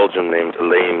a Belgian named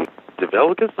Elaine de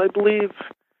Velges, I believe,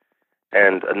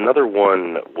 and another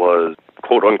one was,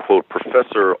 quote-unquote,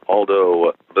 Professor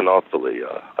Aldo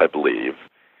Bonaccia, I believe,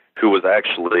 who was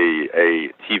actually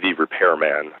a TV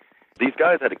repairman. These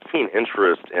guys had a keen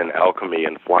interest in alchemy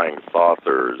and flying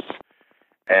saucers,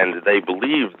 and they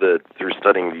believed that through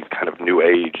studying these kind of new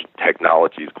age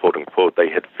technologies, quote-unquote, they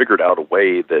had figured out a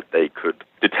way that they could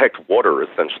detect water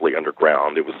essentially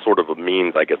underground. It was sort of a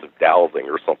means, I guess, of dowsing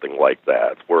or something like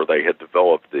that, where they had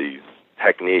developed these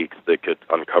techniques that could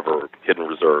uncover hidden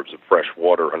reserves of fresh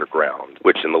water underground,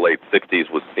 which in the late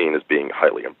 60s was seen as being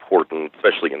highly important,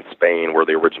 especially in Spain, where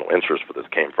the original interest for this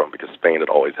came from, because Spain had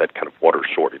always had kind of water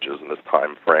shortages in this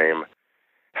time frame.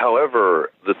 However,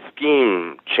 the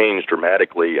scheme changed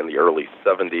dramatically in the early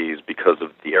 70s because of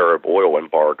the Arab oil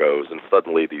embargoes, and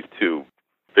suddenly these 2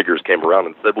 figures came around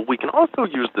and said, well, we can also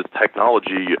use this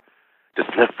technology to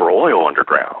sniff for oil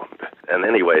underground. And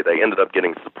anyway, they ended up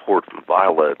getting support from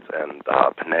Violet and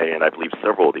Pinay and I believe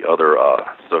several of the other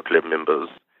Cercle members.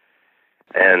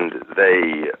 And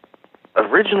they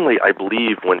originally, I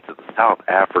believe, went to the South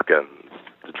Africans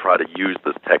to try to use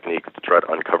this technique to try to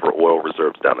uncover oil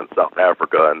reserves down in South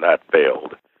Africa, and that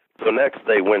failed. So next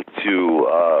they went to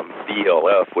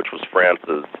BLF, which was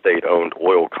France's state-owned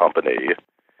oil company,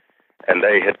 and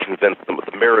they had convinced them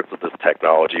of the merits of this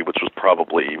technology, which was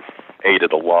probably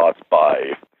aided a lot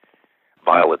by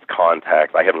Violet's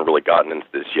contacts. I haven't really gotten into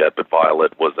this yet, but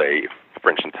Violet was a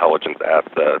French intelligence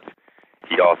asset.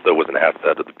 He also was an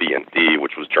asset of the BND,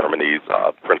 which was Germany's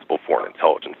principal foreign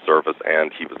intelligence service,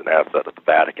 and he was an asset of the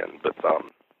Vatican. But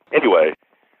anyway,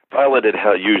 Violet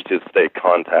had used his state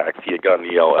contacts. He had gotten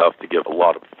ELF to give a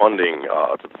lot of funding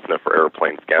to the sniffer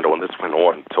airplane scandal, and this went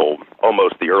on until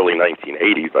almost the early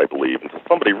 1980s, I believe, until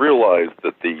somebody realized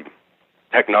that the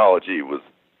technology was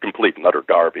complete and utter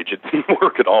garbage. It didn't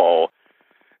work at all.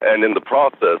 And in the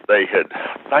process, they had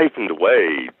siphoned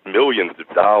away millions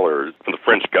of dollars from the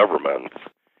French government.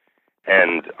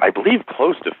 And I believe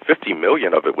close to 50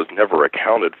 million of it was never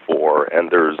accounted for.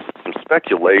 And there's some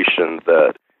speculation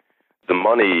that the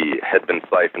money had been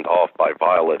siphoned off by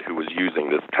Violet, who was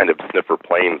using this kind of sniffer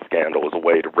plane scandal as a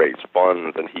way to raise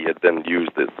funds. And he had then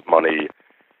used this money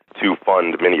to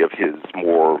fund many of his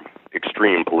more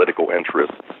extreme political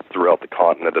interests throughout the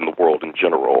continent and the world in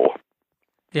general.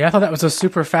 Yeah, I thought that was a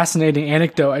super fascinating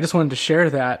anecdote. I just wanted to share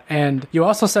that. And you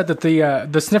also said that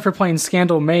the sniffer plane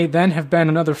scandal may then have been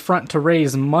another front to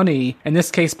raise money, in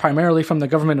this case primarily from the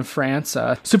government of France,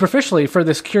 superficially for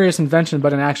this curious invention,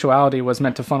 but in actuality was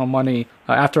meant to funnel money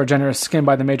after a generous skim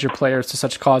by the major players to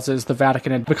such causes the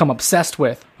Vatican had become obsessed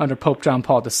with under Pope John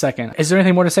Paul II. Is there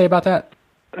anything more to say about that?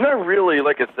 Not really.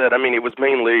 Like I said, it was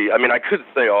mainly, I could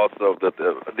say also that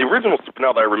the original,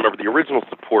 now that I remember, the original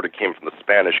support, it came from the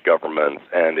Spanish government,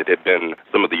 and it had been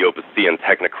some of the Opus Dei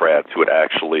technocrats who had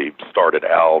actually started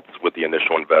out with the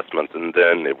initial investments, and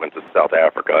then it went to South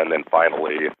Africa, and then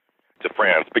finally to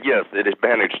France. But yes, it had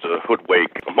managed to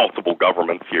hoodwink multiple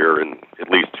governments here in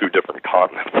at least 2 different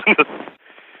continents in this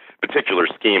particular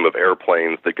scheme of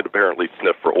airplanes that could apparently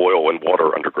sniff for oil and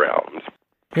water underground.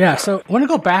 Yeah, so I want to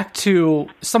go back to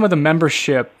some of the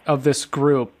membership of this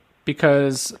group,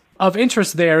 because of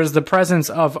interest there is the presence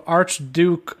of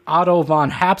Archduke Otto von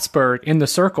Habsburg in the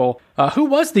Cercle. Who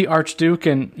was the Archduke,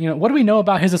 and what do we know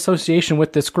about his association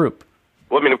with this group?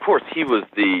 Well, I mean, of course, he was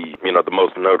the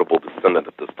most notable descendant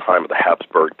at this time of the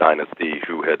Habsburg dynasty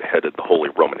who had headed the Holy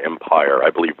Roman Empire.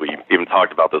 I believe we even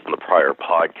talked about this in the prior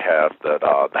podcast, that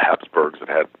the Habsburgs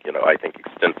had I think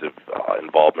extensive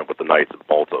involvement with the Knights of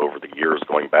Malta over the years,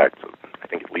 going back to, I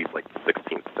think, at least like the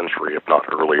 16th century, if not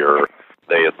earlier.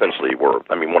 They essentially were,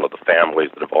 one of the families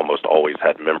that have almost always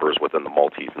had members within the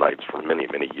Maltese Knights for many,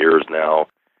 many years now.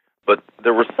 But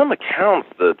there were some accounts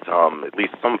that at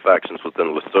least some factions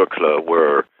within Le Cercle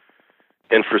were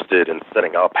interested in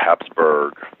setting up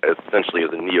Habsburg essentially as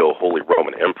a neo-Holy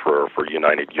Roman Emperor for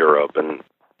United Europe. And,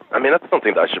 that's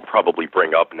something that I should probably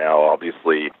bring up now.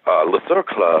 Obviously, Le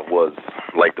Cercle was,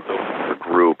 like the Bilderberg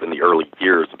group in the early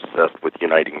years, obsessed with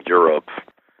uniting Europe,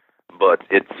 but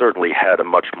it certainly had a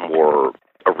much more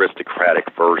aristocratic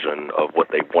version of what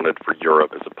they wanted for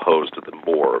Europe, as opposed to the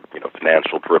more,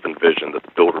 financial-driven vision that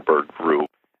the Bilderberg group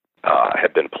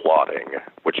had been plotting,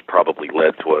 which probably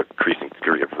led to an increasing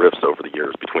degree of rifts over the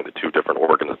years between the two different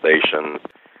organizations.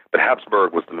 But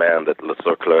Habsburg was the man that Le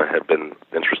Cercle had been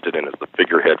interested in as the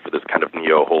figurehead for this kind of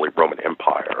neo-Holy Roman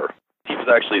Empire. He was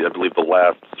actually, I believe, the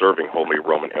last serving Holy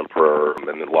Roman Emperor, and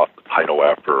then lost the title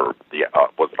after the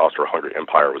Austro-Hungarian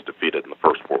Empire was defeated in the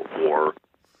First World War.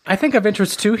 I think of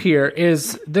interest, too, here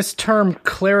is this term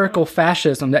clerical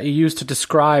fascism that you use to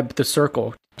describe the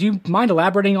Cercle. Do you mind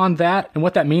elaborating on that and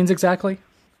what that means exactly?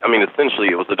 Essentially,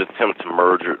 it was an attempt to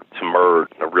merge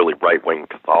a really right-wing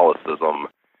Catholicism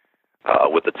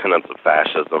with the tenets of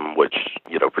fascism, which,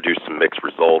 produced some mixed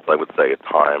results, I would say, at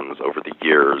times over the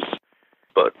years.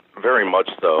 But very much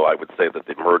so, I would say that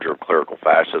the merger of clerical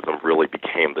fascism really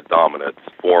became the dominant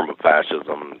form of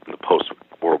fascism in the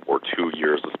post-World War II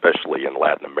years, especially in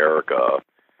Latin America,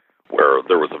 where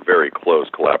there was a very close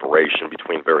collaboration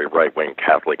between very right-wing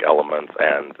Catholic elements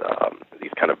and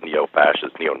these kind of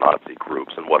neo-fascist, neo-Nazi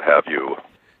groups and what have you.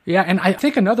 Yeah, and I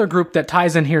think another group that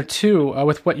ties in here, too,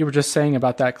 with what you were just saying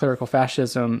about that clerical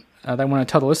fascism that I want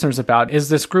to tell the listeners about, is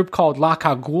this group called La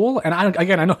Cagoule. And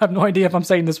I have no idea if I'm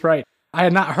saying this right. I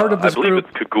had not heard of this group. I believe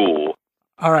it's Cagoule.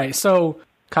 All right, so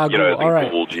Cagoule, all right.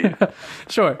 Cagoule,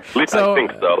 sure. At least I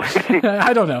think so.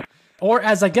 I don't know. Or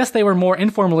as I guess they were more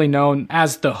informally known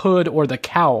as the Hood or the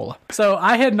Cowl. So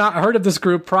I had not heard of this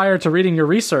group prior to reading your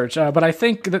research, but I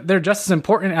think that they're just as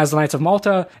important as the Knights of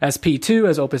Malta, as P2,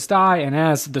 as Opus Dei, and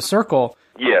as the Cercle.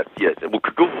 Yes. Well,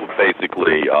 Cagoule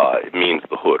basically it means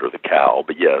the Hood or the Cowl,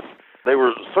 but yes. They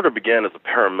began as a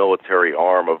paramilitary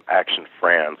arm of Action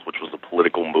France, which was a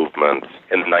political movement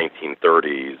in the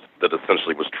 1930s that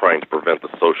essentially was trying to prevent the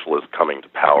socialists coming to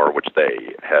power, which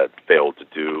they had failed to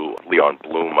do. Leon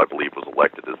Blum, I believe, was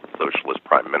elected as the socialist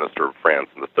prime minister of France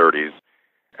in the 30s.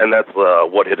 And that's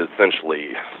what had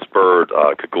essentially spurred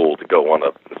Cagoule to go on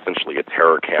essentially a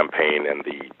terror campaign in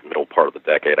the middle part of the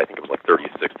decade. I think it was like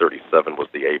 36, 37 was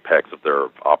the apex of their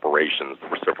operations.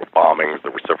 There were several bombings,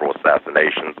 there were several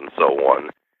assassinations, and so on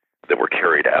that were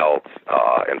carried out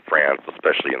in France,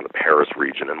 especially in the Paris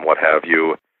region and what have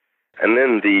you. And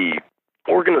then the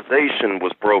organization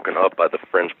was broken up by the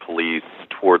French police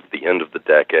towards the end of the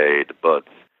decade, but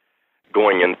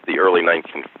going into the early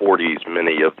 1940s,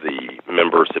 many of the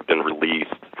members had been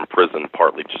released from prison,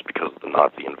 partly just because of the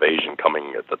Nazi invasion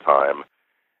coming at the time.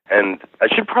 And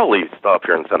I should probably stop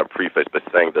here and send a preface by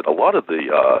saying that a lot of the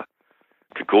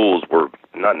Cagoules were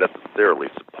not necessarily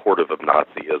supportive of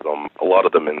Nazism. A lot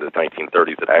of them in the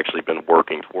 1930s had actually been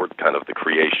working towards kind of the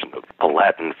creation of a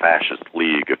Latin fascist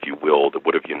league, if you will, that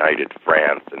would have united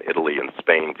France and Italy and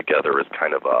Spain together as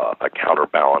kind of a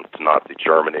counterbalance to Nazi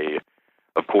Germany.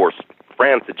 Of course,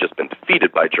 France had just been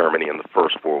defeated by Germany in the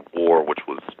First World War, which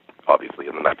was obviously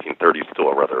in the 1930s still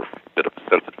a rather bit of a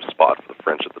sensitive spot for the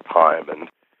French at the time. And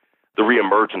the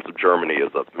reemergence of Germany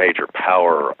as a major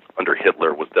power under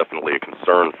Hitler was definitely a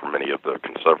concern for many of the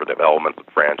conservative elements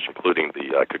of France, including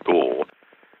the Cagoule.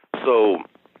 So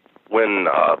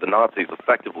when the Nazis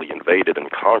effectively invaded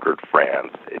and conquered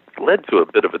France, it led to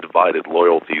a bit of a divided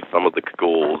loyalty. Some of the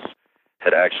Cagoules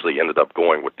had actually ended up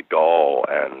going with de Gaulle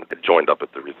and had joined up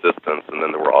with the resistance, and then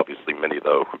there were obviously many,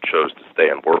 though, who chose to stay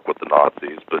and work with the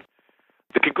Nazis. But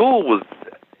the Cagoule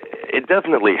it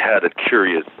definitely had a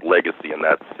curious legacy in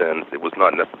that sense. It was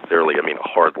not necessarily, a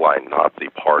hardline Nazi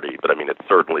party, but it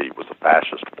certainly was a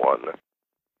fascist one.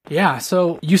 Yeah,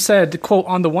 so you said, quote,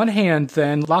 on the one hand,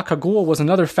 then, La Cagoule was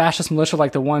another fascist militia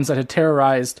like the ones that had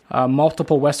terrorized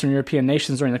multiple Western European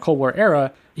nations during the Cold War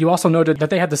era. You also noted that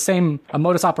they had the same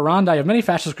modus operandi of many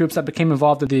fascist groups that became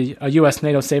involved in the U.S.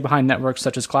 NATO stay-behind networks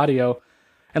such as Gladio.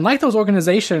 And like those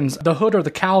organizations, the Hood or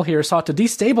the Cowl here sought to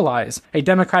destabilize a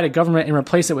democratic government and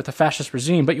replace it with a fascist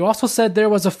regime. But you also said there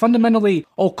was a fundamentally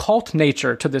occult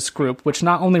nature to this group, which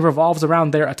not only revolves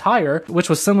around their attire, which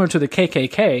was similar to the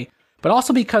KKK, but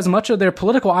also because much of their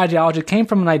political ideology came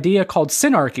from an idea called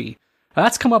synarchy.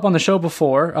 That's come up on the show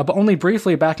before, but only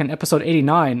briefly back in episode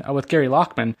 89 with Gary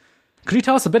Lockman. Could you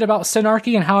tell us a bit about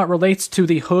synarchy and how it relates to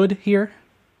the Hood here?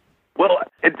 Well,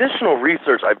 additional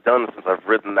research I've done since I've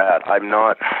written that, I'm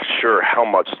not sure how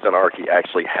much synarchy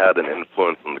actually had an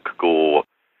influence on the Cagoule.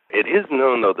 It is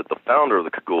known, though, that the founder of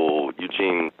the Cagoule,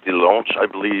 Eugene Delanche, I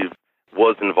believe,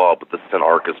 was involved with the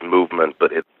synarchist movement,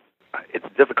 but it's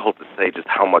difficult to say just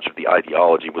how much of the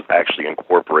ideology was actually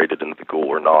incorporated into the Cagoule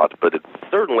or not, but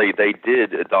certainly they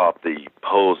did adopt the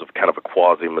pose of kind of a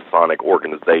quasi-Masonic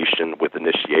organization with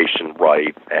initiation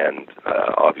rites and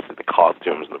obviously the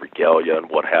costumes and the regalia and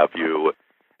what have you.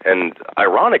 And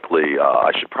ironically,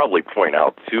 I should probably point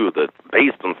out, too, that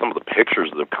based on some of the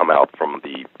pictures that have come out from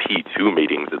the P2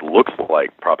 meetings, it looks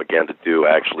like Propaganda Do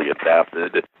actually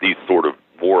adapted these sort of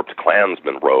warped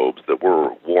Klansman robes that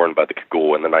were worn by the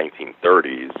Cagoule in the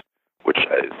 1930s, which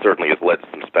certainly has led to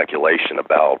some speculation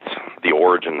about the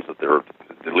origins of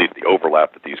at least the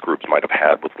overlap that these groups might have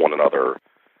had with one another.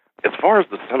 As far as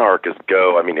the synarchists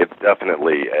go, I mean, it's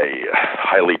definitely a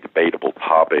highly debatable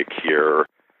topic here.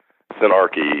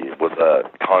 Synarchy was a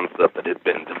concept that had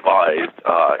been devised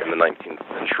in the 19th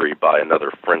century by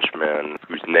another Frenchman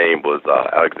whose name was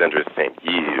Alexandre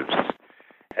Saint-Yves.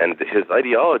 And his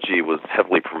ideology was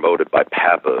heavily promoted by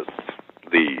Papus,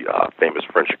 the famous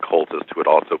French occultist who had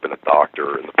also been a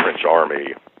doctor in the French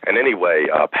army. And anyway,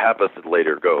 Papus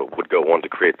would go on to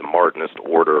create the Martinist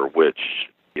order,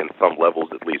 which in some levels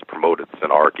at least promoted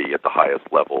synarchy at the highest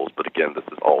levels. But again, this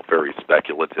is all very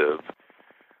speculative.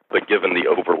 But given the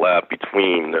overlap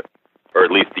between, or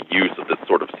at least the use of this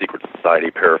sort of secret society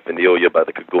paraphernalia by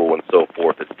the Cagoule and so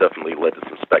forth, it's definitely led to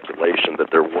some speculation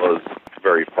that there was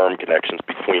very firm connections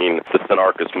between the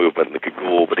synarchist movement and the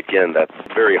Cagoule. But again, that's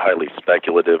very highly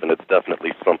speculative, and it's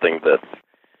definitely something that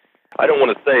I don't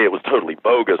want to say it was totally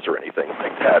bogus or anything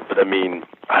like that, but I mean,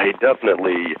 I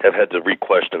definitely have had to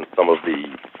re-question some of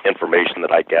the information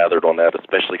that I gathered on that,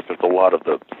 especially since a lot of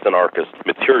the synarchist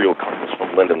material comes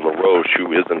from Lyndon LaRoche,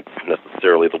 who isn't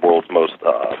necessarily the world's most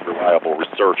reliable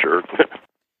researcher.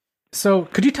 So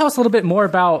could you tell us a little bit more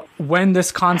about when this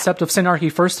concept of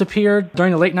synarchy first appeared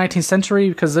during the late 19th century?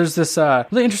 Because there's this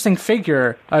really interesting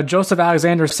figure, Joseph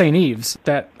Alexander St. Yves,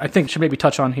 that I think should maybe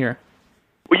touch on here.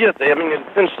 Well, yes, I mean, it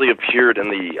essentially appeared in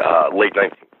the late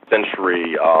 19th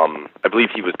century. I believe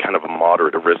he was kind of a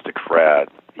moderate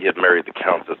aristocrat. He had married the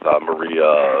Countess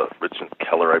Maria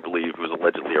Richens-Keller, I believe, who was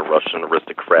allegedly a Russian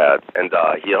aristocrat. And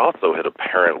he also had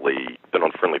apparently been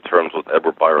on friendly terms with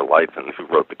Edward Beyer-Lytton, who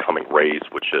wrote The Coming Race,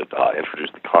 which had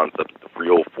introduced the concept of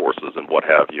real forces and what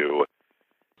have you.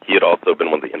 He had also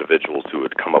been one of the individuals who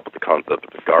had come up with the concept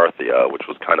of the Garthia, which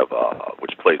was kind of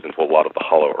which plays into a lot of the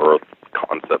Hollow Earth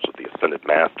concepts with the Ascended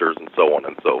Masters and so on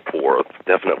and so forth.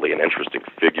 Definitely an interesting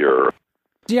figure.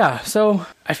 Yeah, so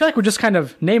I feel like we're just kind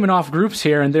of naming off groups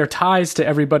here and their ties to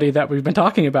everybody that we've been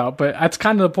talking about, but that's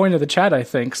kind of the point of the chat, I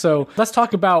think. So let's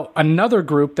talk about another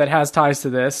group that has ties to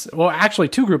this. Well, actually,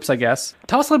 two groups, I guess.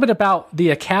 Tell us a little bit about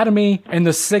the Academy and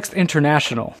the Sixth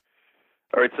International.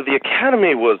 All right, so the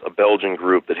Academy was a Belgian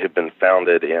group that had been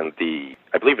founded in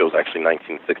I believe it was actually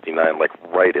 1969, like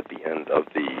right at the end of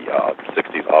the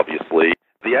 60s, obviously.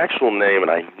 The actual name,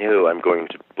 and I knew I'm going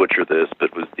to butcher this,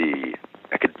 but was the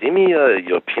Academia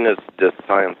Europaeenne des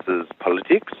Sciences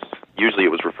Politiques. Usually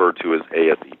it was referred to as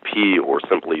ASEP or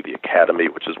simply the Academy,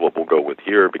 which is what we'll go with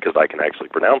here because I can actually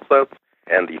pronounce that.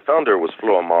 And the founder was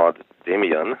Florimond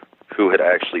Damian, who had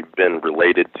actually been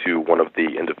related to one of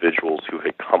the individuals who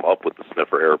had come up with the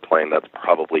sniffer airplane. That's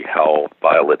probably how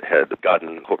Violet had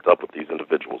gotten hooked up with these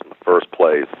individuals in the first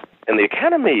place. And the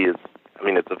Academy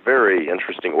it's a very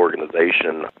interesting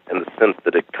organization in the sense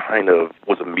that it kind of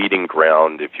was a meeting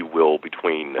ground, if you will,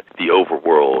 between the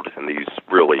overworld and these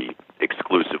really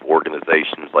exclusive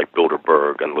organizations like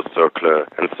Bilderberg and Le Cercle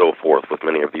and so forth, with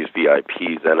many of these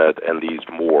VIPs in it, and these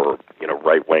more,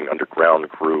 right-wing underground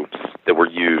groups that were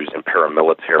used in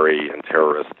paramilitary and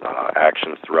terrorist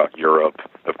actions throughout Europe.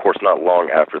 Of course, not long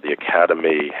after the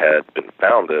Academy had been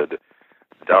founded,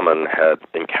 Damen had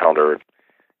encountered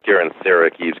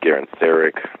Yves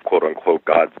Garin-Seric, quote-unquote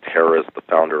God's terrorist, the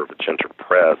founder of the Agenter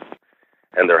Press,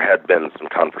 and there had been some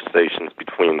conversations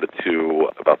between the two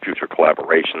about future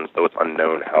collaborations, though it's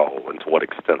unknown how and to what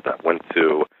extent that went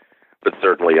to. But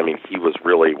certainly, he was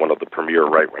really one of the premier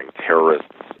right-wing terrorists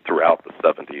throughout the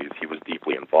 70s. He was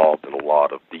deeply involved in a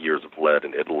lot of the Years of Lead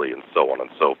in Italy and so on and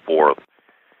so forth.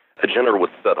 agenda was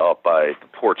set up by the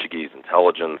Portuguese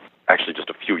intelligence, actually just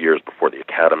a few years before the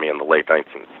Academy in the late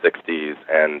 1960s,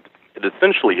 and it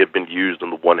essentially had been used on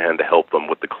the one hand to help them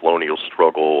with the colonial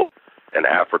struggle in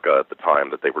Africa at the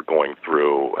time that they were going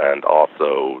through, and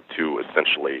also to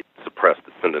essentially suppress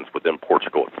dissidents within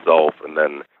Portugal itself. And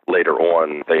then later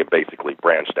on, they basically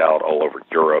branched out all over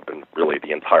Europe and really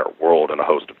the entire world in a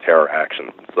host of terror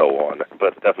actions and so on.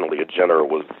 But definitely Agenda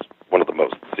was one of the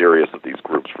most serious of these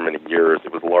groups for many years.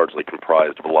 It was largely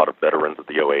comprised of a lot of veterans of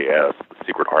the OAS, the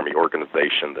secret army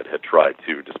organization that had tried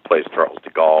to displace Charles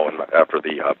de Gaulle after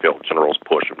the failed general's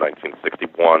push of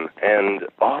 1961. And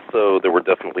also there were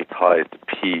definitely ties to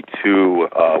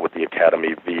P2 with the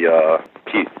Academy via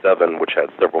P7, which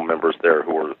had several members there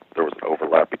there was an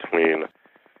overlap between.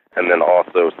 And then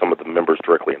also some of the members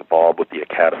directly involved with the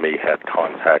Academy had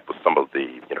contact with some of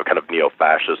the, kind of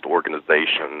neo-fascist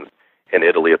organizations in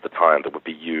Italy at the time that would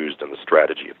be used in the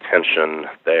strategy of tension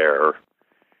there.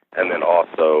 And then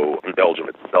also in Belgium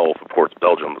itself, of course,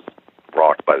 Belgium was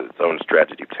rocked by its own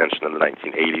strategy of tension in the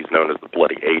 1980s, known as the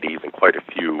Bloody 80s, and quite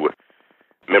a few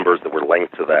members that were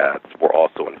linked to that were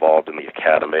also involved in the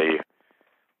Academy.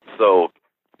 So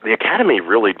the Academy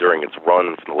really, during its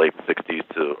run from the late 60s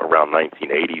to around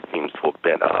 1980, seems to have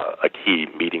been a key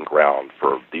meeting ground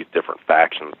for these different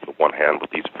factions. On the one hand,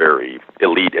 with these very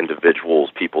elite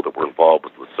individuals, people that were involved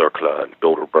with the Cercle and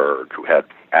Bilderberg, who had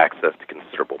access to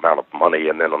considerable amount of money,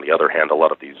 and then on the other hand, a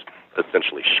lot of these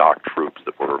essentially shock troops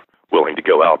that were willing to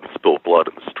go out and spill blood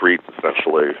in the streets,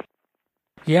 essentially.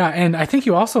 Yeah, and I think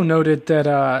you also noted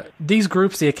that these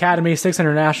groups, the Academy, Six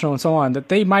International, and so on, that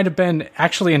they might have been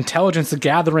actually intelligence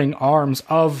gathering arms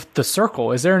of the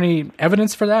Cercle. Is there any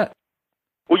evidence for that?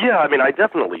 Well, yeah, I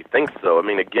definitely think so.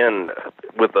 Again,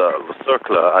 with the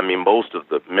Cercle, most of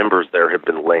the members there have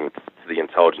been linked to the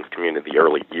intelligence community in the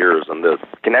early years, and this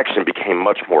connection became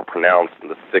much more pronounced in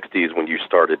the 60s when you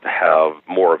started to have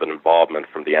more of an involvement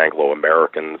from the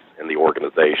Anglo-Americans in the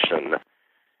organization.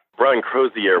 Brian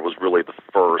Crozier was really the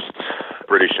first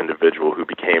British individual who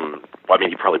became,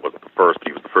 he probably wasn't the first, but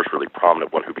he was the first really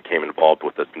prominent one who became involved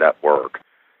with this network.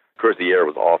 Crozier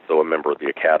was also a member of the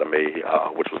Academy,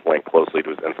 which was linked closely to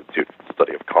his Institute for the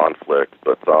Study of Conflict.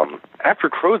 But after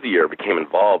Crozier became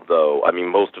involved, though,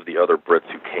 most of the other Brits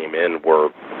who came in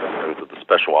were members of the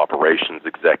Special Operations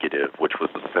Executive, which was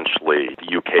essentially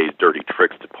the UK's dirty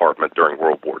tricks department during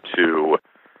World War II.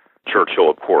 Churchill,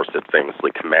 of course, had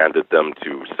famously commanded them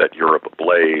to set Europe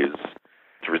ablaze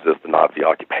to resist the Nazi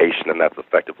occupation, and that's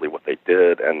effectively what they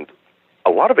did. And a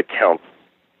lot of accounts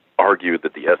argued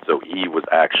that the SOE was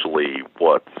actually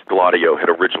what Gladio had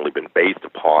originally been based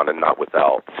upon, and not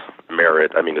without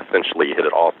merit. Essentially, it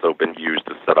had also been used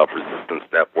to set up resistance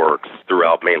networks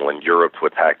throughout mainland Europe to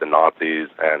attack the Nazis,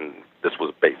 and this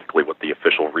was basically what the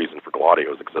official reason for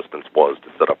Gladio's existence was, to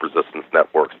set up resistance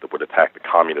networks that would attack the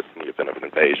communists in the event of an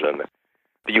invasion.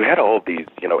 But you had all of these,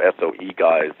 SOE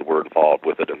guys that were involved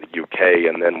with it in the UK,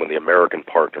 and then when the American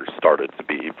partners started to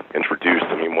be introduced,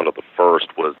 one of the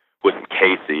first was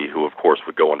Casey, who of course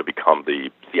would go on to become the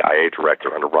CIA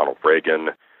director under Ronald Reagan.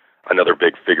 Another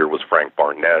big figure was Frank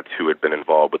Barnett, who had been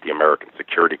involved with the American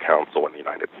Security Council in the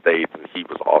United States, and he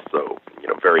was also,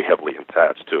 very heavily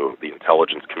attached to the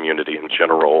intelligence community in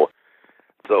general.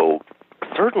 So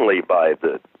certainly by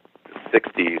the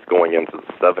 60s going into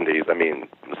the 70s,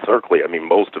 certainly,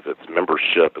 most of its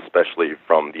membership, especially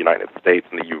from the United States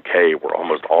and the UK, were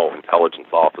almost all intelligence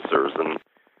officers, and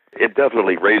it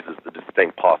definitely raises the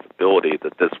distinct possibility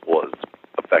that this was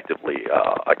effectively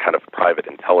a kind of private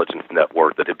intelligence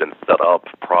network that had been set up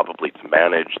probably to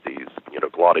manage these,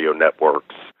 Gladio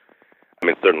networks.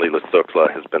 Certainly Le Cercle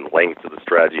has been linked to the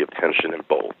strategy of tension in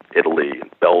both Italy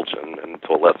and Belgium, and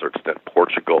to a lesser extent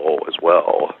Portugal as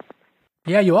well.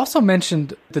 Yeah, you also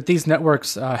mentioned that these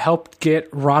networks helped get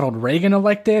Ronald Reagan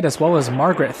elected, as well as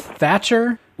Margaret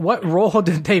Thatcher. What role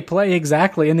did they play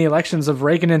exactly in the elections of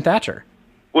Reagan and Thatcher?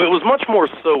 Well, it was much more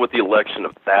so with the election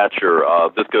of Thatcher.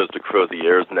 This goes to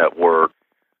Crozier's network.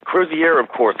 Crozier, of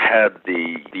course, had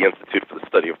the Institute for the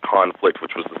Study of Conflict,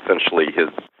 which was essentially his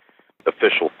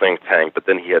official think tank, but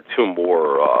then he had two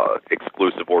more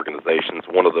exclusive organizations.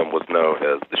 One of them was known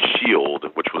as the Shield,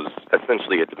 which was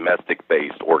essentially a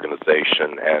domestic-based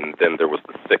organization, and then there was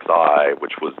the Six Eye,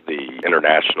 which was the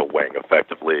international wing,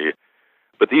 effectively.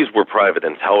 But these were private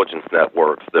intelligence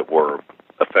networks that were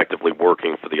effectively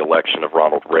working for the election of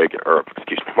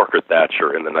Margaret Thatcher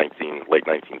in the late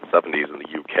 1970s in the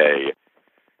UK.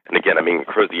 And again,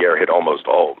 Crozier had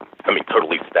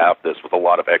totally staffed this with a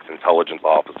lot of ex-intelligence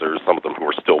officers, some of them who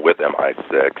were still with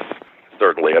MI6.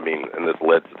 Certainly, and this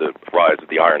led to the rise of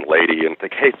the Iron Lady. In the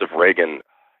case of Reagan,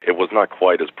 it was not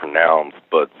quite as pronounced,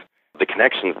 but the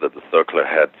connections that the Cercle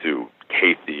had to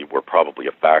Casey were probably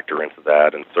a factor into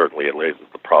that, and certainly it raises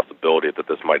the possibility that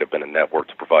this might have been a network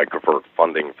to provide covert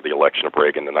funding for the election of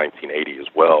Reagan in 1980 as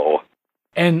well.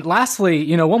 And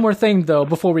lastly, one more thing, though,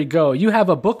 before we go. You have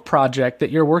a book project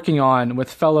that you're working on with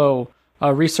fellow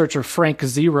researcher Frank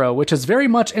Zero, which is very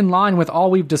much in line with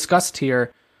all we've discussed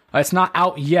here. It's not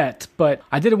out yet, but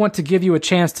I did want to give you a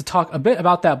chance to talk a bit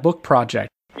about that book project.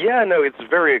 Yeah, no, it's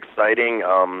very exciting.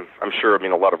 I'm sure,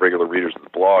 a lot of regular readers of the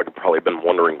blog have probably been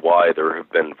wondering why there have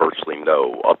been virtually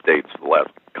no updates for the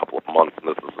last couple of months, and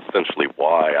this is essentially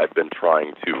why I've been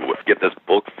trying to get this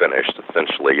book finished,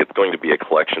 essentially. It's going to be a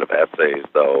collection of essays,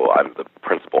 though I'm the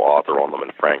principal author on them,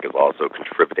 and Frank is also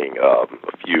contributing a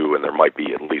few, and there might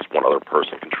be at least one other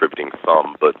person contributing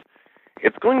some, but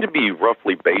it's going to be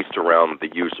roughly based around the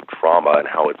use of trauma and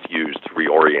how it's used to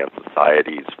reorient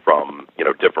societies from,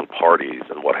 different parties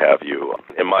and what have you.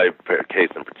 In my case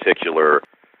in particular,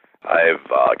 I've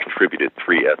contributed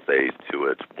 3 essays to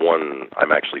it. One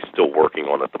I'm actually still working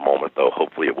on at the moment, though.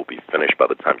 Hopefully it will be finished by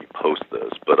the time you post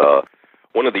this. But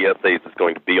one of the essays is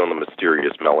going to be on the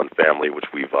mysterious Mellon family,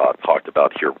 which we've talked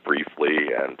about here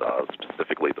briefly, and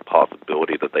specifically the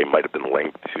possibility that they might have been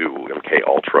linked to MK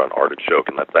Ultra and Artichoke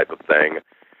and that type of thing.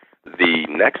 The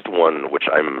next one, which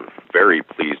I'm very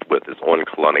pleased with, is on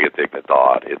Colonia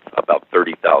Dignidad. It's about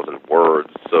 30,000 words,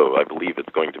 so I believe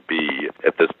it's going to be,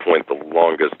 at this point, the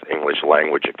longest English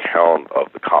language account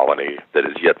of the colony that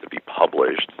is yet to be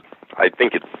published. I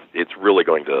think it's really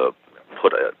going to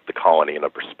put the colony in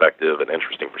an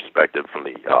interesting perspective from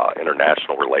the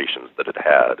international relations that it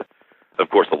had. Of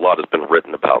course, a lot has been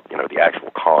written about, the actual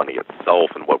colony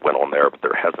itself and what went on there, but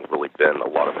there hasn't really been a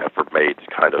lot of effort made to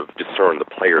kind of discern the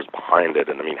players behind it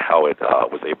and, how it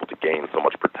was able to gain so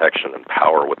much protection and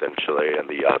power within Chile in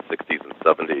the 60s and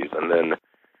 70s. And then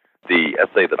the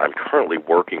essay that I'm currently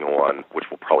working on, which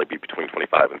will probably be between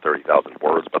 25 and 30,000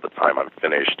 words by the time I'm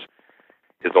finished,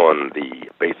 is on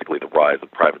basically the rise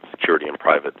of private security and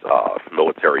private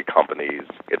military companies.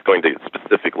 It's going to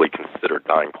specifically consider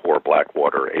DynCorp,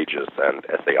 Blackwater, Aegis, and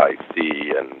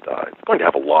SAIC, and it's going to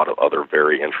have a lot of other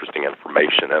very interesting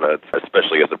information in it,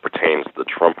 especially as it pertains to the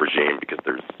Trump regime, because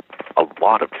there's a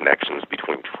lot of connections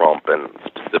between Trump and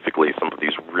specifically some of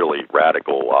these really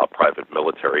radical private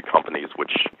military companies,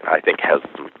 which I think has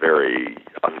some very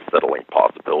unsettling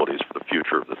possibilities for the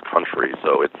future of this country.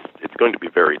 So it's going to be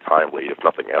very timely, if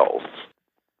nothing else.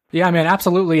 Yeah, man,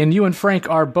 absolutely. And you and Frank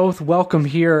are both welcome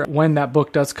here when that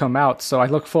book does come out, so I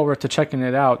look forward to checking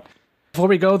it out. Before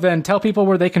we go, then, tell people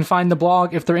where they can find the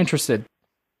blog if they're interested.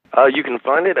 You can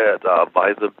find it at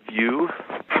VisaView.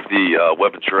 The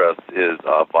web address is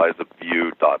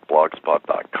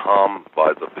visaview.blogspot.com.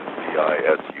 Visa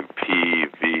is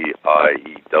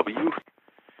VISUPVIEW.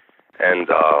 And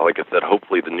like I said,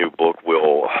 hopefully the new book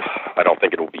I don't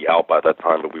think it will be out by that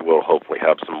time, but we will hopefully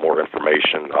have some more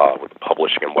information with the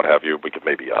publishing and what have you. We could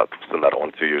maybe send that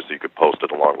on to you so you could post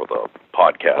it along with a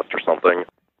podcast or something.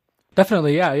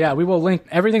 Definitely, yeah. We will link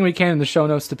everything we can in the show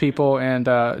notes to people and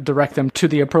direct them to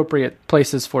the appropriate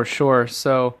places for sure.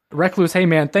 So, Recluse, hey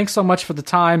man, thanks so much for the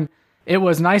time. It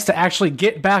was nice to actually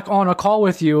get back on a call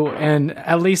with you and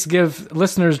at least give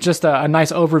listeners just a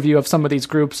nice overview of some of these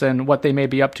groups and what they may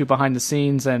be up to behind the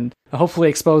scenes, and hopefully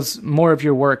expose more of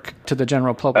your work to the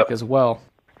general public as well.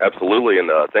 Absolutely, and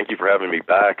thank you for having me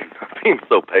back and being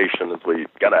so patient. As we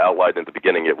kind of outlined at the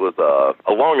beginning, it was a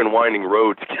long and winding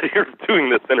road to get here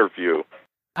doing this interview.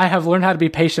 I have learned how to be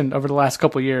patient over the last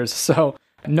couple of years, so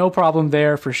no problem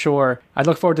there for sure. I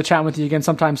look forward to chatting with you again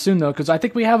sometime soon, though, because I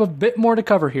think we have a bit more to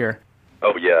cover here.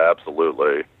 Oh, yeah,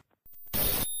 absolutely.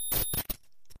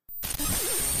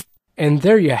 And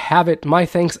there you have it. My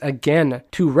thanks again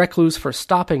to Recluse for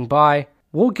stopping by.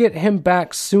 We'll get him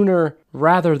back sooner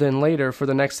rather than later for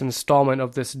the next installment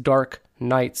of this Dark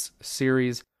Knights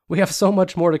series. We have so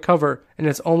much more to cover, and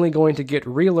it's only going to get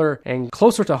realer and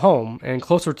closer to home and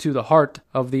closer to the heart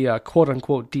of the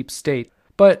quote-unquote deep state.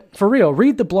 But for real,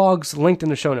 read the blogs linked in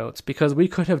the show notes, because we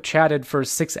could have chatted for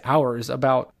 6 hours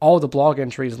about all the blog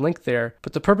entries linked there.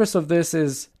 But the purpose of this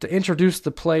is to introduce the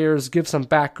players, give some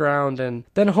background, and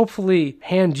then hopefully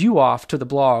hand you off to the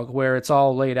blog where it's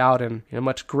all laid out in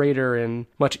much greater and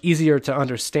much easier to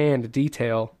understand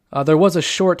detail. There was a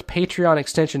short Patreon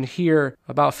extension here,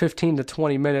 about 15 to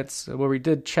 20 minutes, where we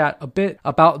did chat a bit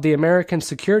about the American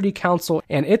Security Council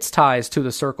and its ties to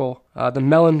the Cercle, the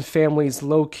Mellon family's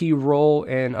low-key role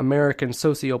in American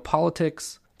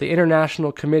sociopolitics, the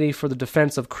International Committee for the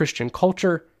Defense of Christian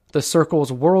Culture, the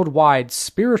Cercle's worldwide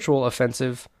spiritual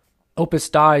offensive, Opus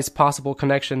Dei's possible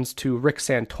connections to Rick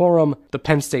Santorum, the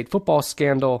Penn State football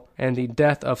scandal, and the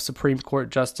death of Supreme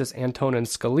Court Justice Antonin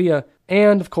Scalia,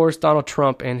 and of course Donald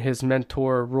Trump and his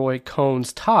mentor Roy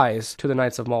Cohn's ties to the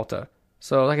Knights of Malta.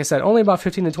 So like I said, only about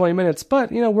 15 to 20 minutes,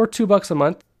 but we're $2 a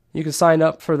month. You can sign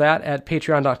up for that at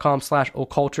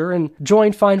patreon.com/occulture and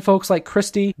join fine folks like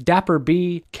Christy, Dapper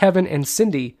B, Kevin, and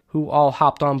Cindy, who all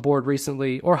hopped on board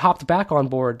recently, or hopped back on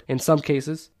board in some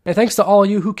cases. And thanks to all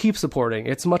you who keep supporting.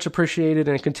 It's much appreciated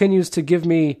and it continues to give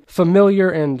me familiar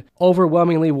and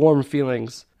overwhelmingly warm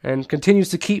feelings, and continues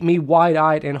to keep me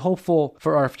wide-eyed and hopeful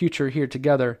for our future here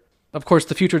together. Of course,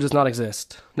 the future does not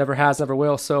exist. Never has, never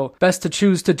will, so best to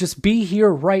choose to just be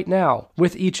here right now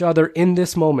with each other in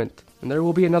this moment. And there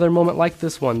will be another moment like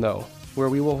this one, though, where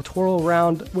we will twirl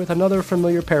around with another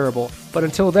familiar parable. But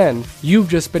until then, you've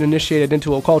just been initiated into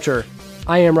occulture.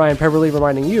 I am Ryan Peverly,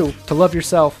 reminding you to love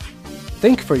yourself,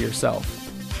 think for yourself,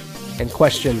 and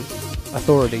question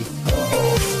authority.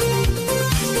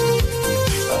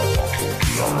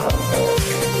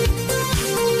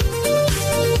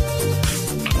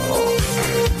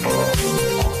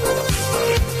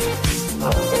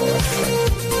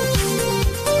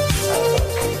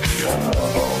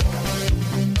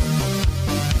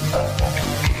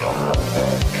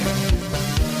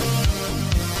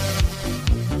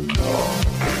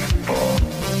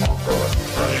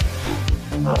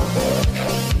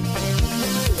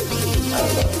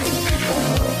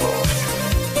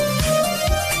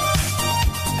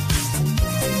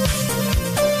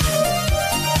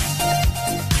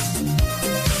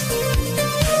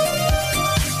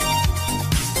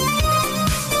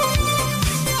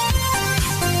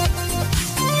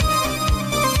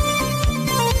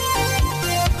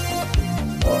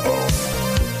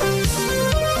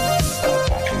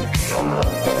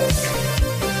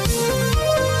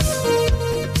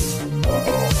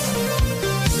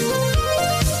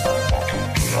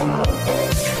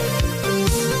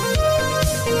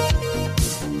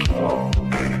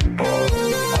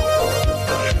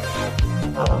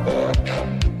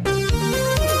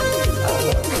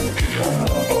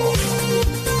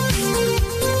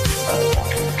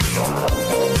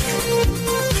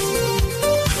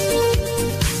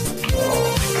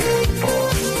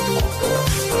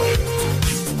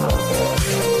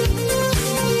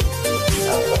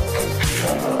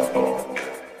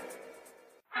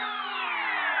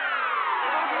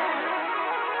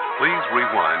 Please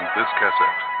rewind this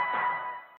cassette.